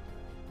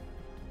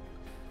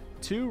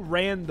 2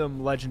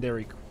 random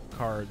legendary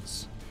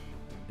cards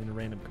in a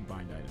random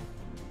combined item.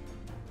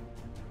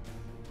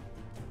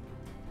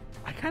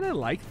 I kind of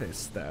like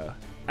this, though.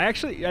 I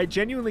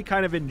genuinely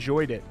kind of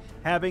enjoyed it.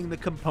 Having the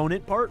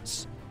component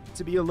parts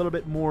to be a little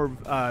bit more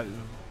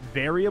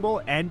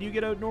variable, and you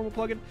get a normal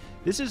plugin.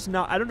 This is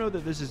not... I don't know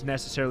that this is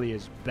necessarily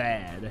as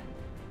bad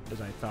as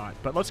I thought.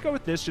 But let's go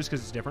with this just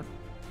because it's different.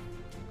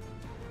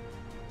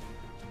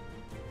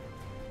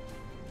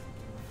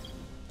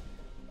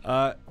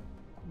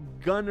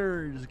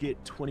 Gunners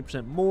get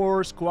 20%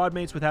 more. Squad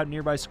mates without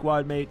nearby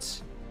squad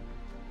mates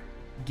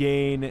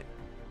gain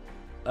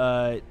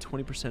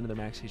 20% of their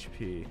max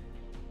HP.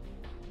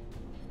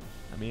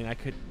 I mean, I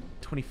could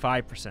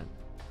 25%.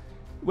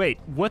 Wait,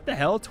 what the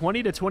hell?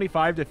 20 to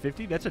 25 to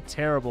 50? That's a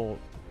terrible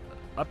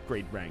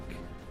upgrade rank.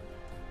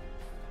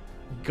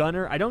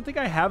 Gunner? I don't think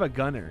I have a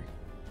gunner.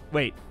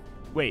 Wait.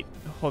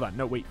 Hold on.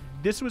 No, wait.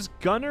 This was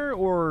gunner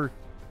or...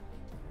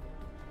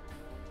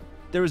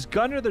 There was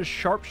gunner, there's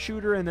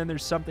sharpshooter, and then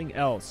there's something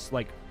else,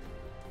 like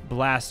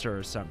blaster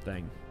or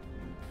something.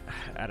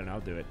 I don't know. I'll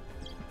do it.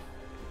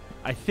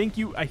 I think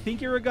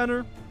you're a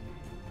gunner.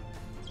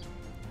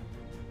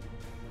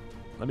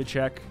 Let me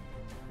check.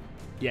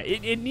 Yeah,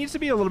 it needs to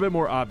be a little bit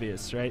more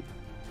obvious, right?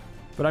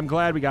 But I'm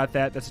glad we got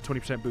that. That's a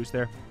 20% boost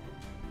there.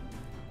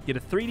 Get a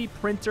 3D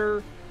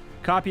printer,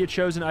 copy a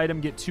chosen item,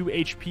 get 2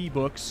 HP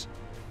books,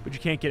 but you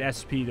can't get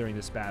SP during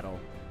this battle.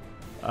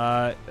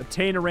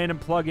 Obtain a random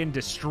plugin,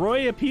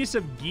 destroy a piece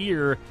of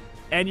gear,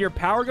 and your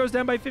power goes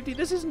down by 50.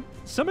 This isn't...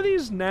 Some of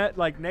these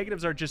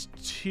negatives are just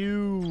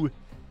too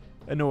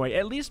annoying.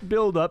 At least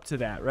build up to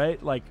that,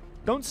 right? Like,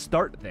 don't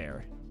start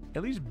there.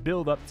 At least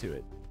build up to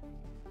it.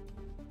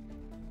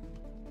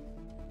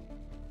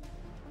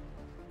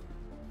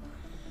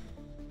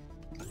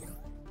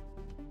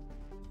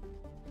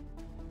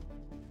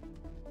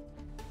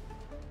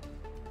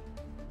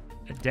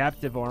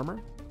 Adaptive armor.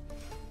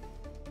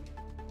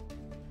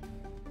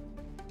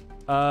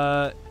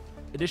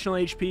 Additional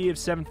HP of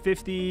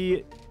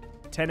 750,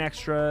 10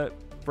 extra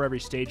for every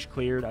stage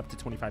cleared, up to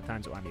 25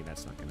 times. Well, I mean,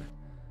 that's not gonna...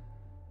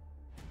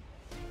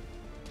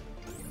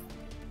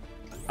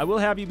 I will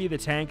have you be the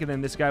tank, and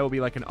then this guy will be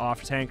like an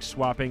off-tank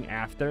swapping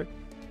after.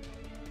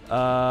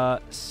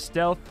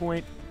 Stealth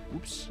point.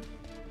 Oops.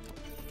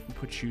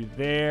 Put you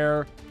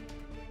there.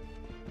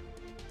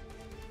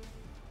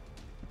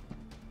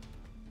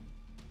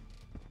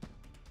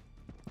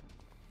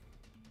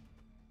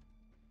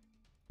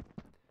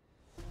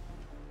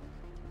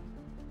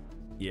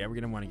 Yeah, we're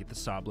gonna want to get the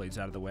saw blades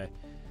out of the way.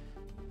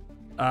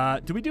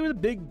 Do we do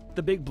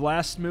the big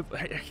blast move?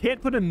 I can't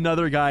put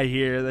another guy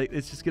here. Like,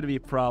 it's just gonna be a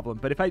problem.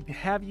 But if I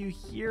have you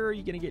here, are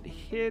you gonna get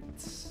hit?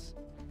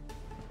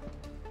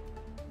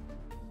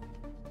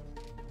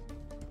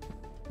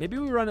 Maybe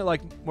we run it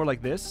like more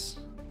like this.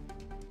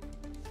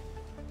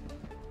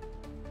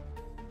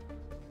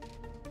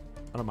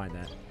 I don't mind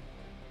that.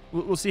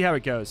 We'll see how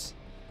it goes.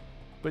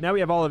 But now we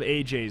have all of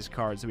AJ's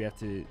cards that we have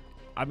to,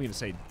 I'm gonna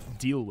say,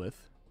 deal with.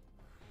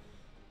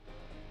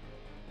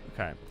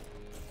 Okay.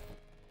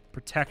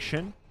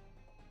 Protection.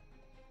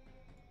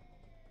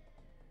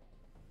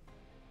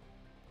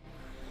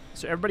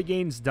 So everybody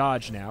gains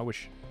dodge now,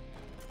 which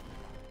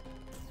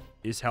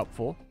is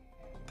helpful.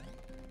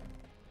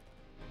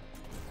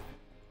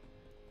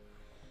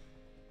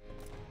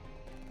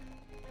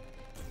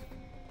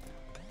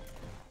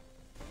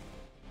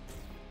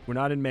 We're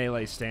not in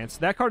melee stance.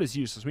 That card is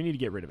useless. We need to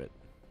get rid of it.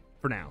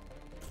 For now.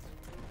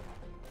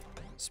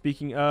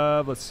 Speaking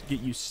of, let's get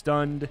you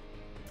stunned.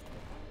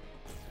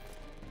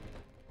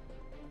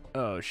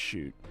 Oh,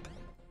 shoot.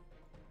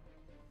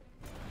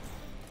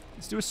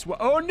 Let's do a swap.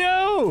 Oh,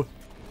 no!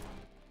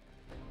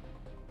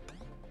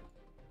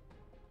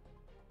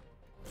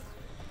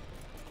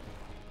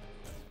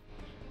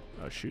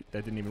 Oh, shoot.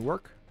 That didn't even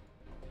work.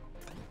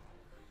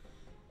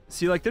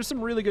 See, like, there's some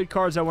really good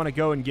cards I want to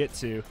go and get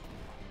to.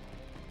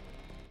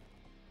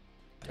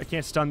 I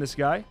can't stun this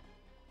guy.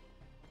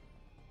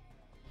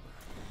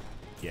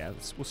 Yeah,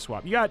 we'll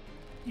swap. You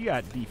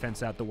got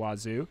defense out the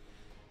wazoo.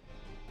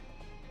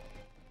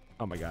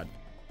 Oh my god.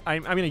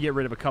 I'm going to get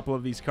rid of a couple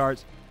of these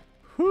cards.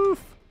 Whew.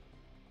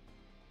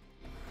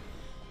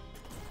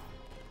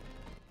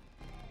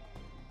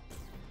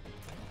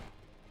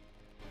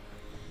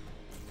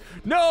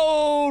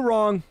 No!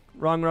 Wrong.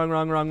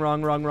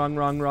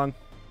 Wrong.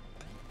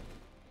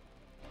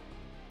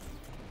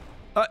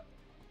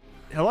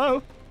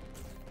 Hello?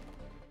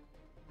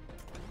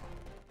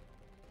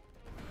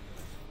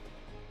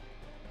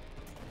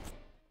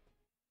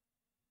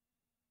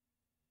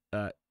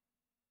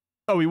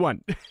 Oh, we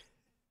won.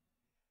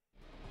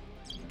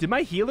 Did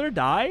my healer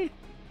die?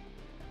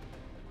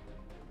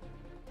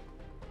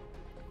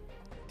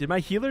 Did my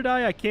healer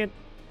die? I can't...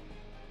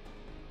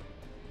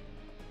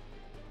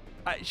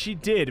 she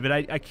did, but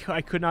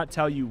I could not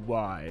tell you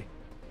why.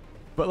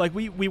 But, like,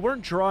 we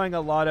weren't drawing a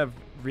lot of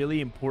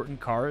really important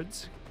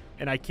cards,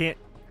 and I can't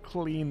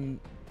clean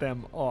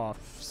them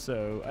off,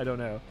 so I don't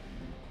know.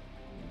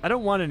 I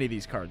don't want any of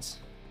these cards.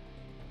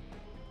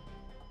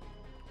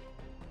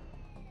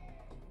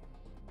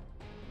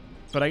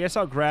 But I guess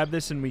I'll grab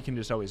this and we can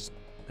just always...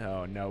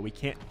 Oh, no, we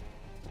can't.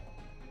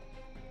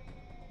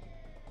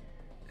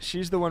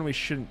 She's the one we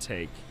shouldn't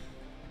take.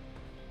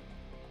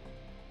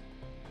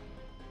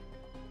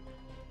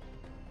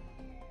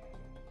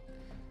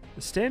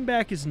 The stand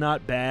back is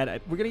not bad.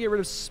 We're going to get rid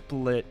of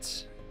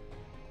Split.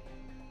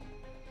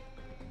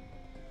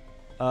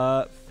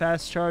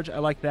 Fast charge, I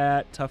like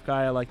that. Tough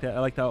guy, I like that. I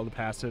like all the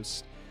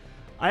passives.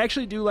 I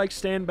actually do like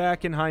stand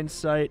back in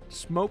hindsight.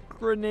 Smoke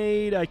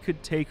grenade, I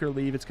could take or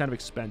leave. It's kind of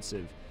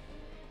expensive.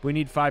 We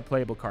need 5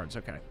 playable cards.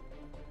 Okay.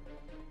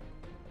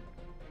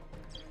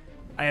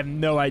 I have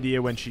no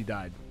idea when she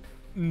died.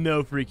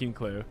 No freaking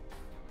clue.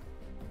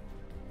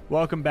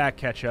 Welcome back,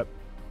 Ketchup.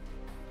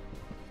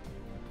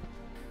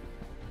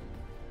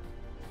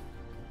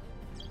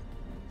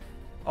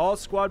 All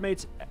squad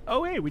mates.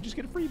 Oh, hey, we just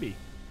get a freebie.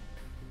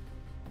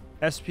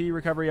 SP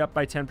recovery up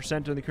by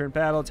 10% during the current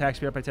battle. Attack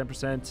speed up by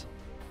 10%.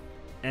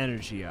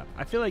 Energy up.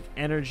 I feel like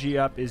energy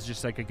up is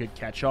just like a good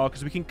catch-all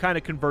because we can kind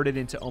of convert it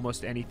into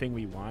almost anything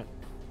we want.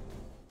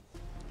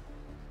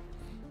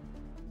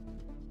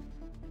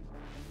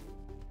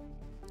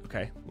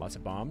 Okay, lots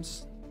of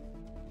bombs.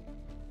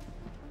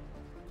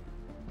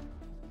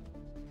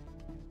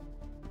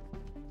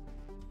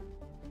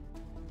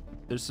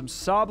 There's some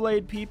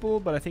Sawblade people,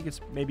 but I think it's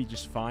maybe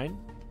just fine.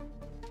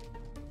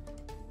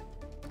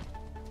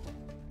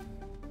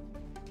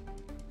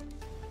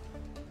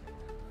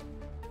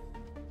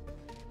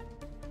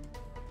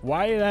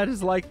 Why that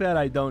is like that,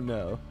 I don't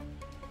know.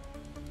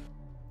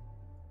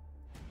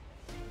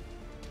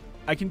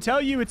 I can tell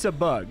you it's a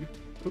bug.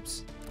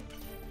 Oops.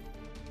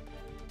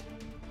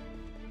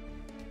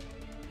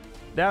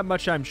 That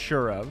much I'm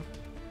sure of.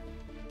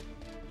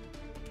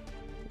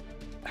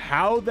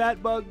 How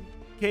that bug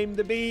came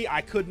to be,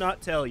 I could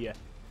not tell you.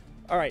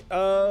 All right,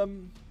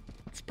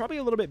 it's probably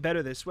a little bit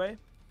better this way.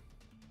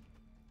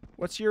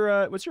 What's your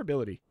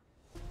ability?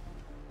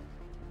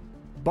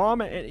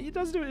 Bomb, it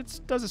does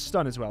a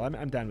stun as well.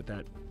 I'm down with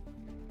that.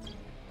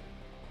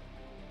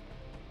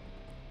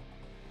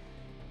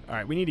 All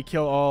right, we need to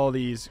kill all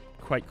these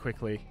quite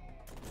quickly.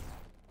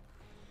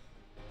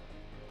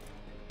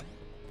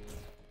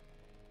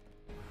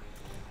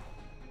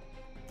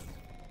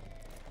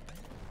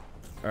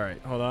 All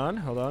right, hold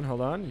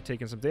on. You're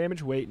taking some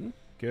damage, waiting.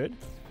 Good.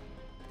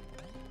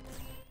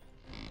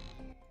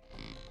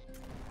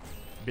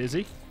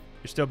 Busy?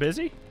 You're still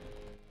busy?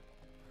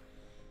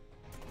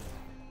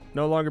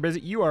 No longer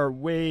busy? You are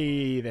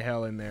way the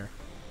hell in there.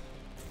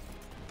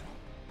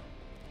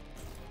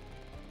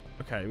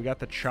 Okay, we got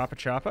the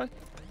Choppa.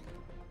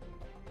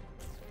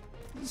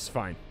 This is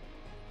fine.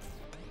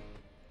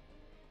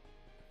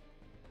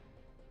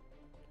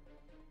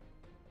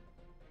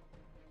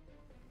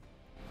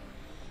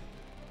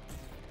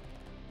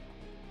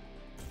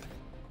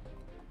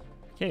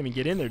 Can't even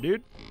get in there,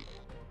 dude.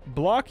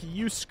 Block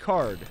use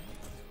card.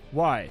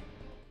 Why?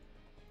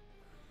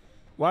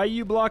 Why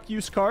you block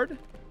use card?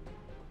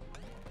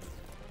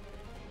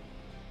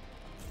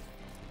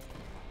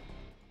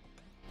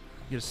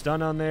 Get a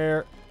stun on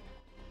there.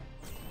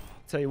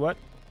 Tell you what.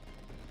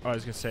 Oh, I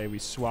was going to say we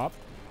swap.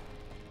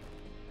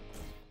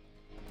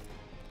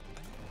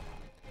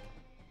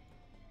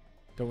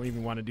 Don't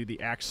even want to do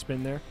the axe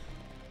spin there.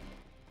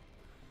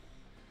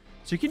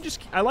 So you can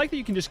just... I like that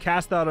you can just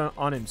cast that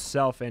on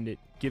himself and it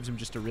gives him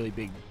just a really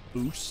big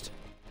boost.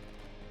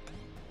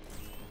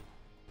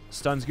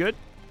 Stun's good.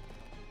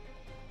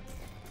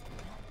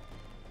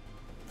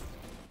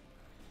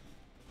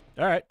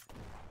 Alright.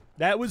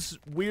 That was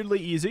weirdly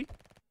easy.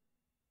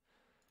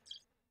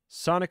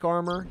 Sonic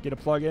armor. Get a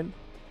plug-in.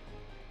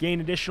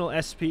 Gain additional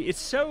SP. It's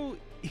so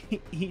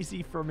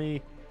easy for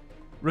me.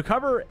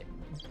 Recover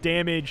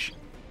damage.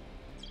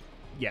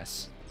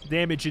 Yes.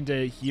 Damage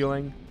into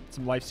healing.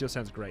 Some lifesteal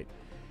sounds great.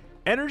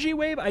 Energy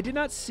wave, I did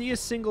not see a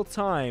single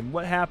time.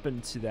 What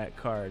happened to that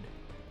card?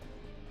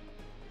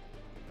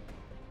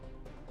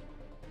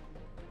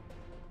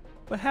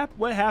 What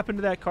happened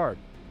to that card?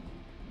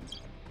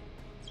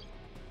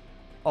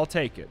 I'll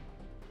take it.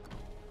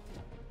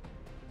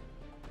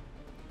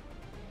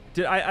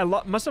 Did I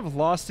must have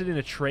lost it in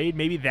a trade?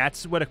 Maybe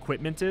that's what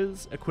equipment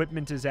is.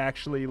 Equipment is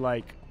actually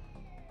like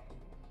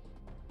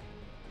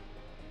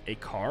a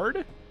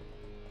card?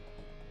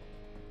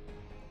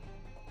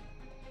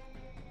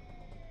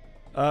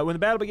 When the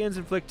battle begins,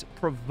 inflict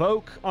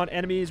provoke on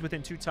enemies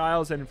within 2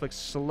 tiles and inflict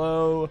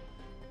slow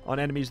on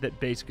enemies that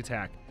basic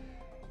attack.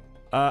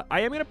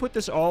 I am going to put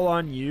this all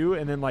on you,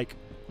 and then, like,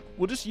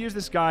 we'll just use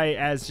this guy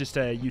as just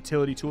a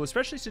utility tool,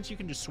 especially since you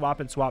can just swap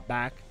and swap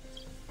back.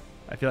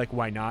 I feel like,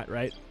 why not,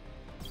 right?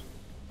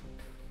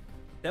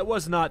 That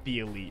was not the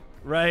elite,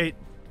 right?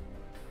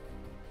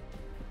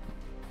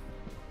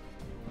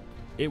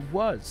 It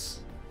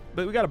was.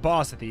 But we got a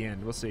boss at the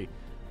end. We'll see.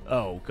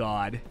 Oh,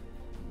 God.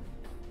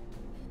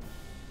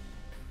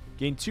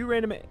 Gain 2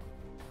 random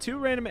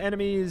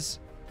enemies.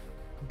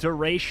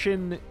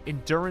 Duration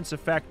endurance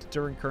effect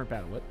during current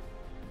battle. What?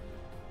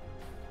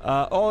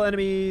 All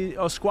enemy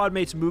squad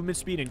mates movement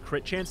speed and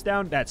crit chance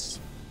down. That's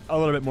a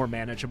little bit more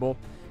manageable.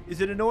 Is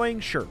it annoying?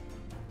 Sure.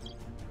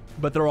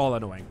 But they're all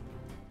annoying.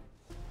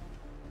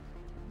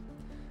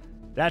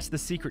 That's the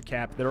secret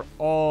cap. They're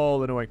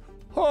all annoying.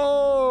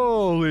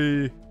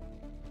 Holy.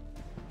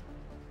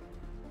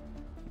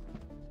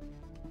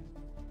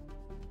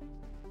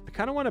 I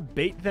kind of want to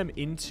bait them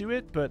into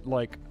it, but,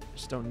 like, I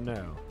just don't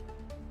know.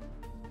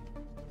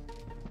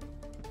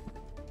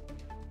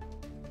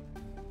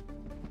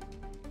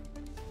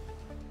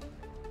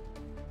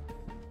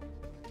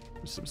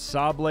 Some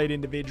saw blade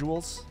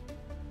individuals.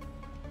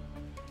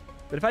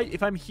 But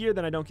if I'm here,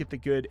 then I don't get the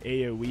good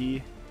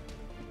AoE.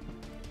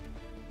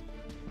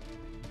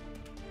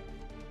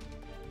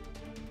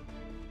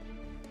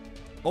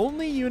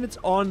 Only units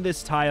on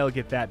this tile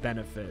get that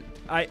benefit.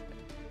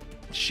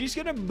 She's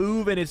gonna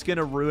move and it's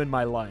gonna ruin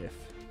my life,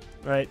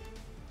 right?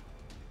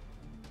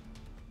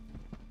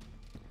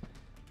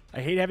 I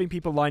hate having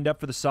people lined up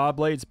for the saw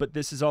blades, but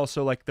this is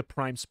also like the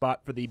prime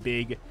spot for the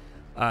big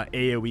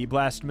AoE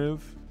blast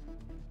move.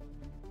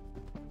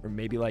 Or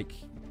maybe like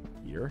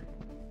here.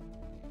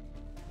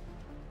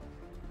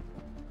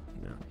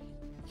 No,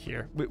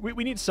 here.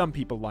 We need some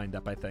people lined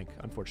up, I think,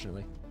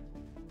 unfortunately.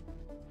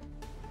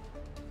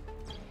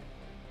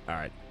 All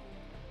right.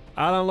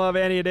 I don't love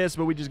any of this,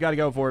 but we just got to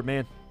go for it,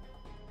 man.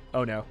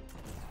 Oh, no.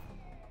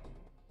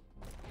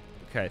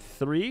 Okay,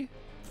 3.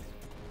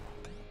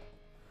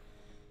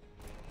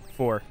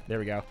 4. There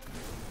we go.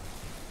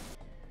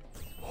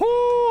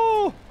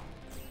 Whoo!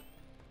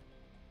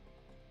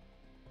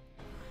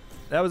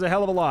 That was a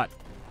hell of a lot.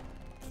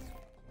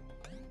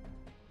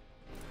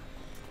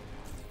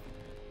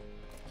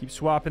 Keep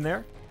swapping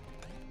there.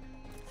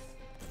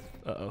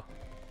 Uh-oh.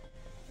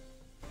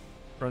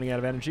 Running out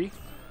of energy.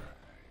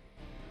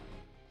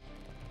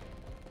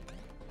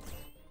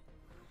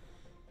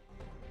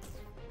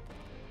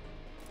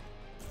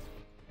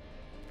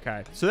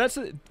 Okay, so that's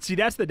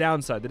the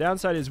downside. The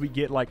downside is we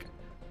get like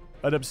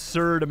an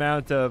absurd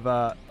amount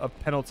of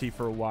penalty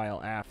for a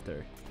while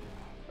after.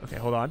 Okay,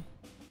 hold on.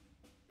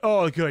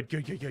 Oh, good.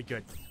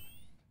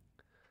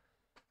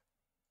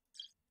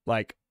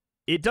 Like,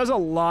 it does a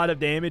lot of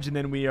damage, and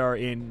then we are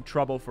in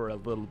trouble for a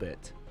little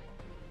bit.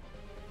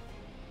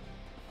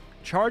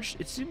 Charge,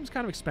 it seems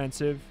kind of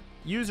expensive.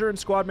 User and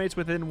squad mates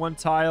within 1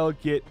 tile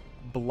get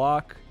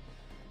block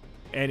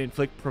and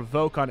inflict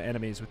provoke on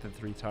enemies within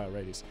 3 tile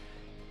radius.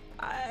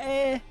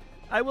 I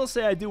will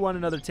say I do want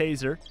another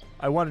taser.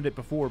 I wanted it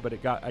before, but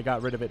I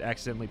got rid of it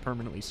accidentally,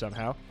 permanently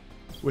somehow,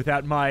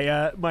 without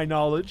my my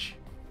knowledge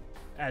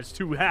as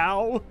to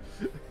how.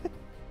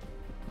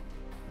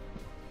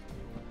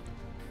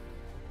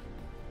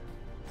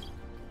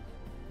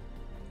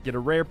 Get a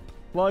rare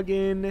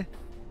plug-in.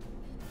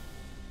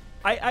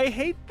 I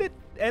hate that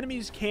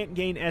enemies can't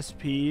gain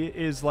SP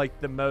is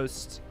like the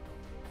most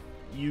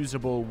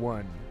usable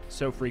one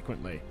so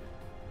frequently.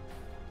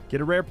 Get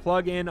a rare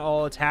plug-in.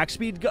 All attack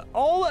speed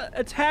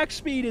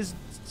is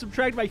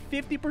subtracted by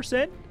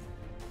 50%,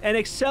 and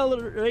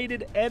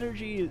accelerated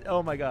energy is,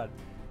 oh my god.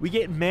 We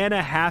get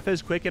mana half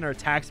as quick and our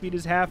attack speed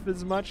is half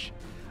as much.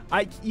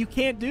 You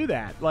can't do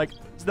that. Like,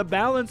 the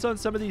balance on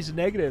some of these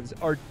negatives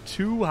are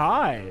too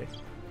high.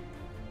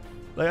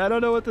 Like, I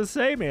don't know what to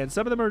say, man.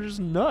 Some of them are just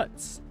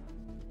nuts.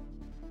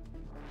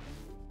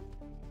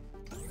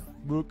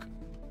 Look.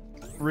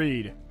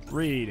 Read,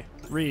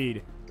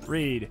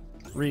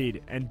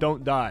 and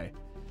don't die.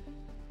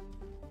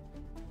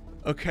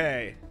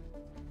 Okay.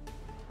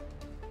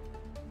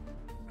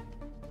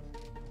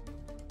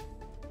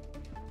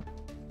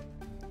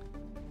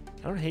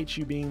 I don't hate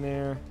you being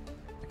there.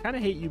 I kind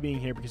of hate you being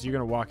here because you're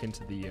going to walk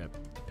into the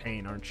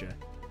pain, aren't you?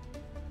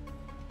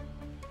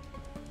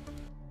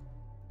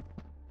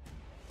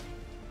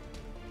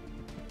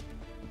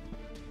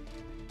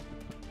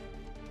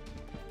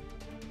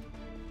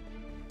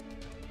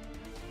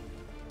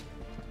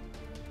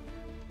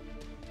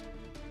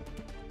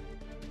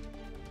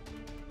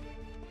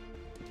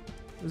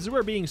 This is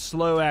where being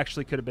slow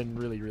actually could have been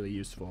really, really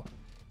useful.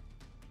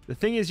 The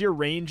thing is, your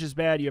range is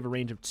bad. You have a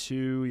range of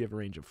 2. You have a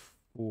range of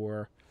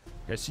 4.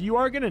 Okay, so you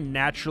are going to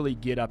naturally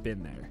get up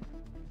in there.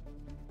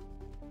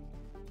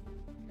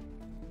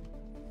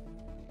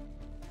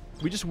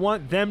 We just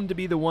want them to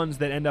be the ones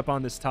that end up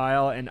on this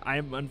tile, and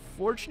I'm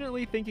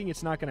unfortunately thinking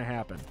it's not going to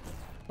happen.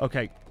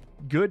 Okay,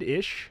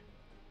 good-ish.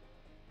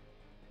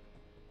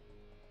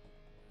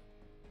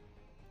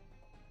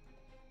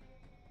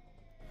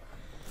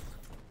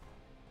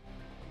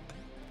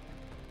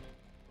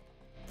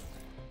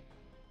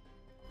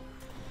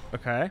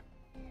 Okay.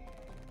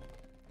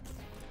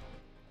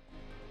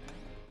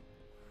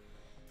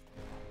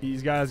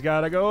 These guys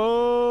gotta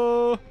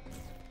go.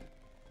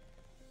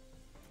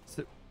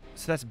 So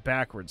that's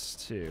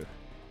backwards, too.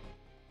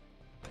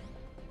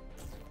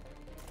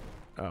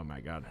 Oh, my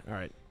God. All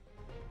right.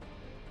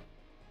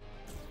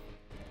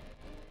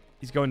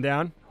 He's going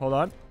down. Hold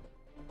on.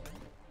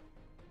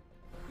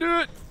 Do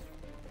it.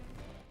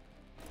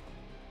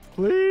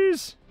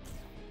 Please.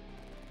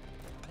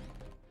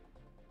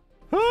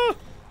 Huh?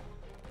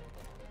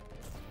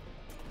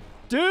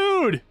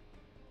 Dude.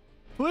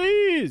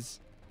 Please.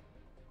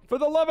 For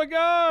the love of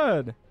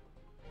God.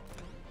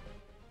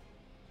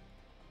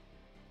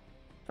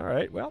 All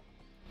right, well.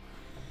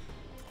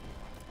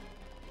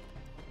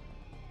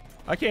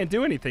 I can't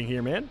do anything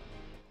here, man.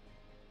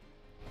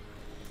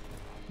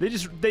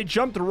 They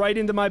jumped right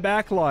into my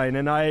back line,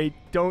 and I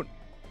don't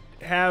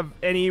have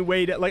any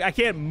way to, like, I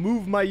can't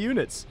move my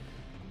units.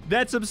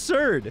 That's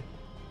absurd.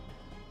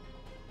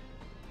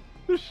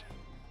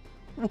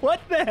 What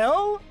the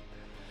hell?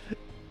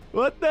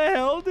 What the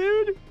hell,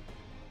 dude?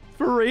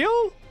 For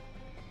real?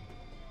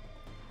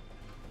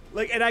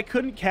 Like, and I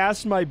couldn't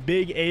cast my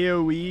big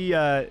AoE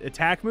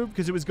attack move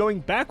because it was going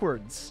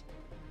backwards.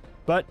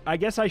 But I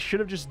guess I should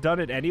have just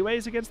done it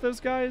anyways against those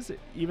guys,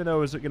 even though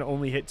it was going to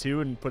only hit 2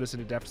 and put us in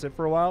a deficit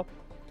for a while.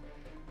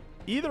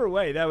 Either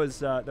way, that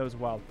was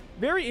wild.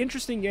 Very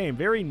interesting game.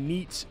 Very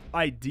neat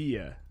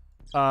idea.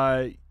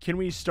 Can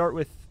we start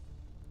with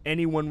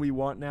anyone we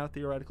want now,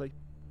 theoretically?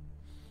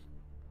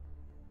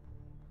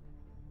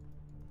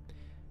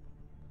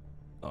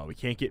 Oh, we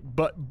can't get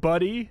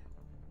Buddy.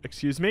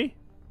 Excuse me.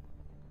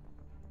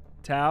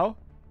 Tau.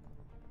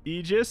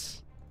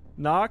 Aegis.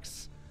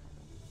 Nox.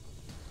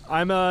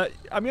 I'm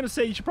gonna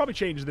say you should probably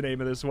change the name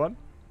of this one.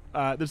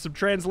 There's some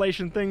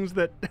translation things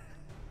that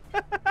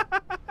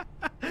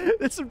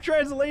there's some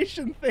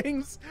translation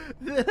things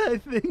that I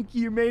think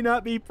you may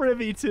not be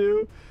privy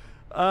to.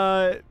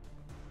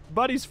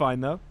 Buddy's fine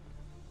though.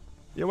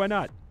 Yeah, why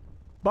not?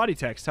 Body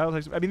text, title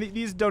text. I mean,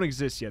 these don't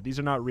exist yet. These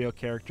are not real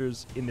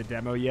characters in the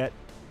demo yet.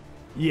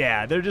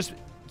 Yeah, they're just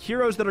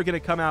heroes that are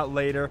gonna come out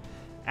later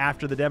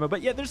after the demo.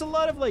 But yeah, there's a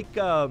lot of like,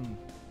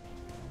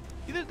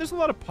 there's a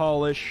lot of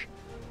polish.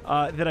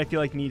 That I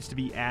feel like needs to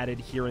be added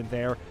here and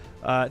there.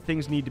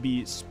 Things need to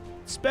be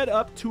sped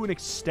up to an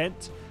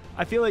extent.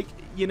 I feel like,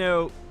 you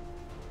know,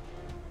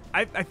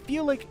 I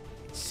feel like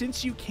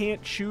since you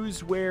can't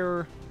choose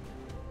where...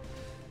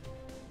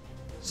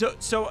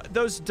 So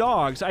those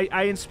dogs,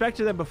 I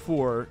inspected them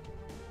before,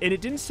 and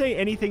it didn't say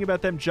anything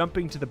about them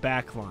jumping to the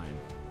back line.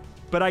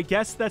 But I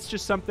guess that's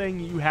just something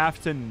you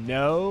have to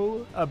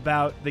know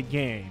about the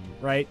game,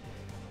 right?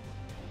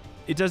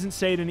 It doesn't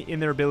say it in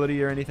their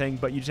ability or anything,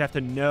 but you just have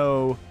to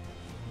know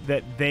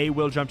that they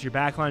will jump to your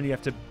backline. You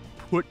have to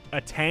put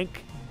a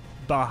tank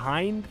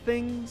behind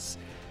things.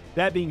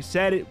 That being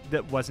said,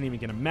 that wasn't even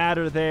going to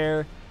matter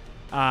there.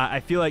 I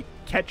feel like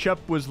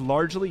Ketchup was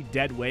largely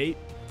dead weight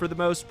for the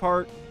most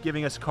part,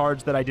 giving us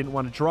cards that I didn't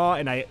want to draw,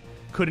 and I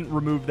couldn't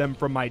remove them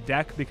from my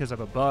deck because of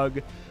a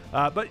bug.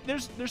 But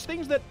there's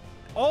things that,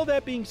 all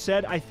that being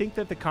said, I think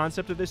that the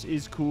concept of this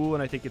is cool,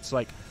 and I think it's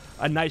like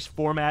a nice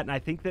format, and I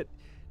think that,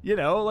 you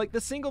know, like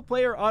the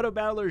single-player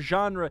auto-battler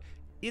genre,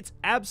 it's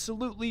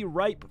absolutely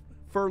ripe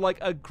for like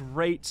a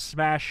great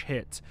smash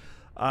hit.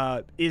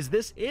 Is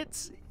this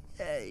it?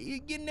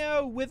 You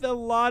know, with a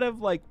lot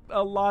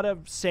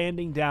of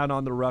sanding down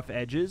on the rough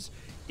edges,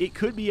 it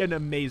could be an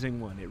amazing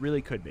one. It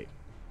really could be.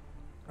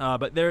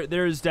 But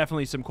there's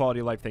definitely some quality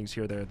of life things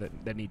here there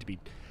that need to be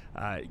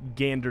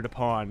gandered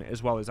upon,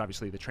 as well as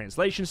obviously the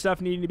translation stuff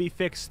needing to be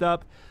fixed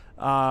up.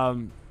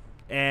 And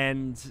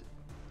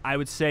I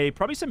would say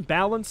probably a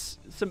balance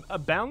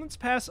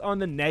pass on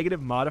the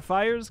negative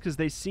modifiers, because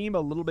they seem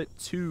a little bit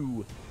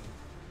too,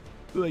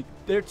 like,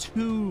 they're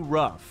too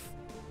rough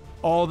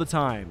all the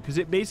time, because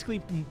it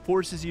basically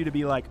forces you to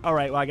be like, all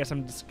right, well, I guess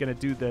I'm just gonna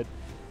do the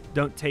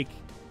don't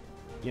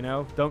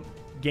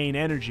gain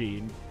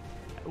energy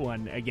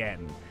one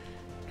again,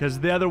 because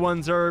the other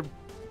ones are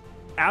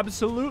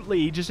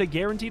absolutely just a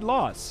guaranteed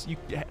loss.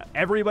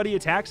 Everybody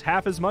attacks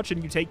half as much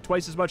and you take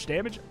twice as much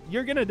damage,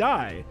 you're gonna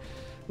die.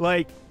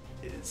 Like,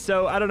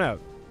 so I don't know,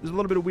 there's a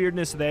little bit of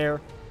weirdness there.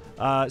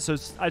 So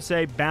I'd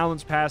say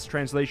balance pass,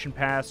 translation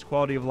pass,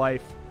 quality of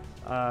life,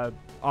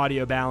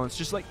 audio balance,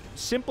 just like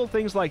simple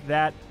things like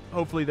that.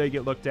 Hopefully they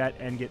get looked at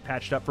and get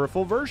patched up for a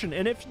full version,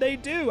 and if they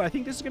do, I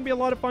think this is going to be a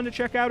lot of fun to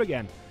check out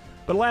again.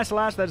 But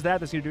alas, that's that.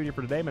 That's going to do it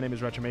for today. My name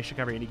is Retramation,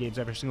 covering indie games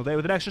every single day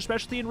with an extra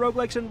specialty in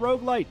roguelikes and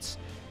roguelites.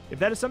 If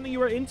that is something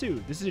you are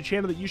into, this is a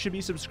channel that you should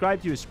be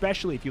subscribed to,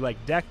 especially if you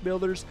like deck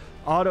builders,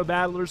 auto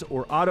battlers,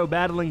 or auto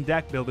battling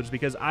deck builders,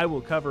 because I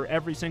will cover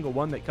every single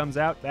one that comes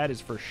out, that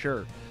is for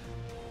sure.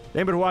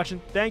 Thank you for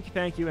watching,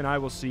 thank you, and I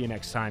will see you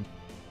next time.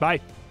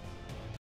 Bye.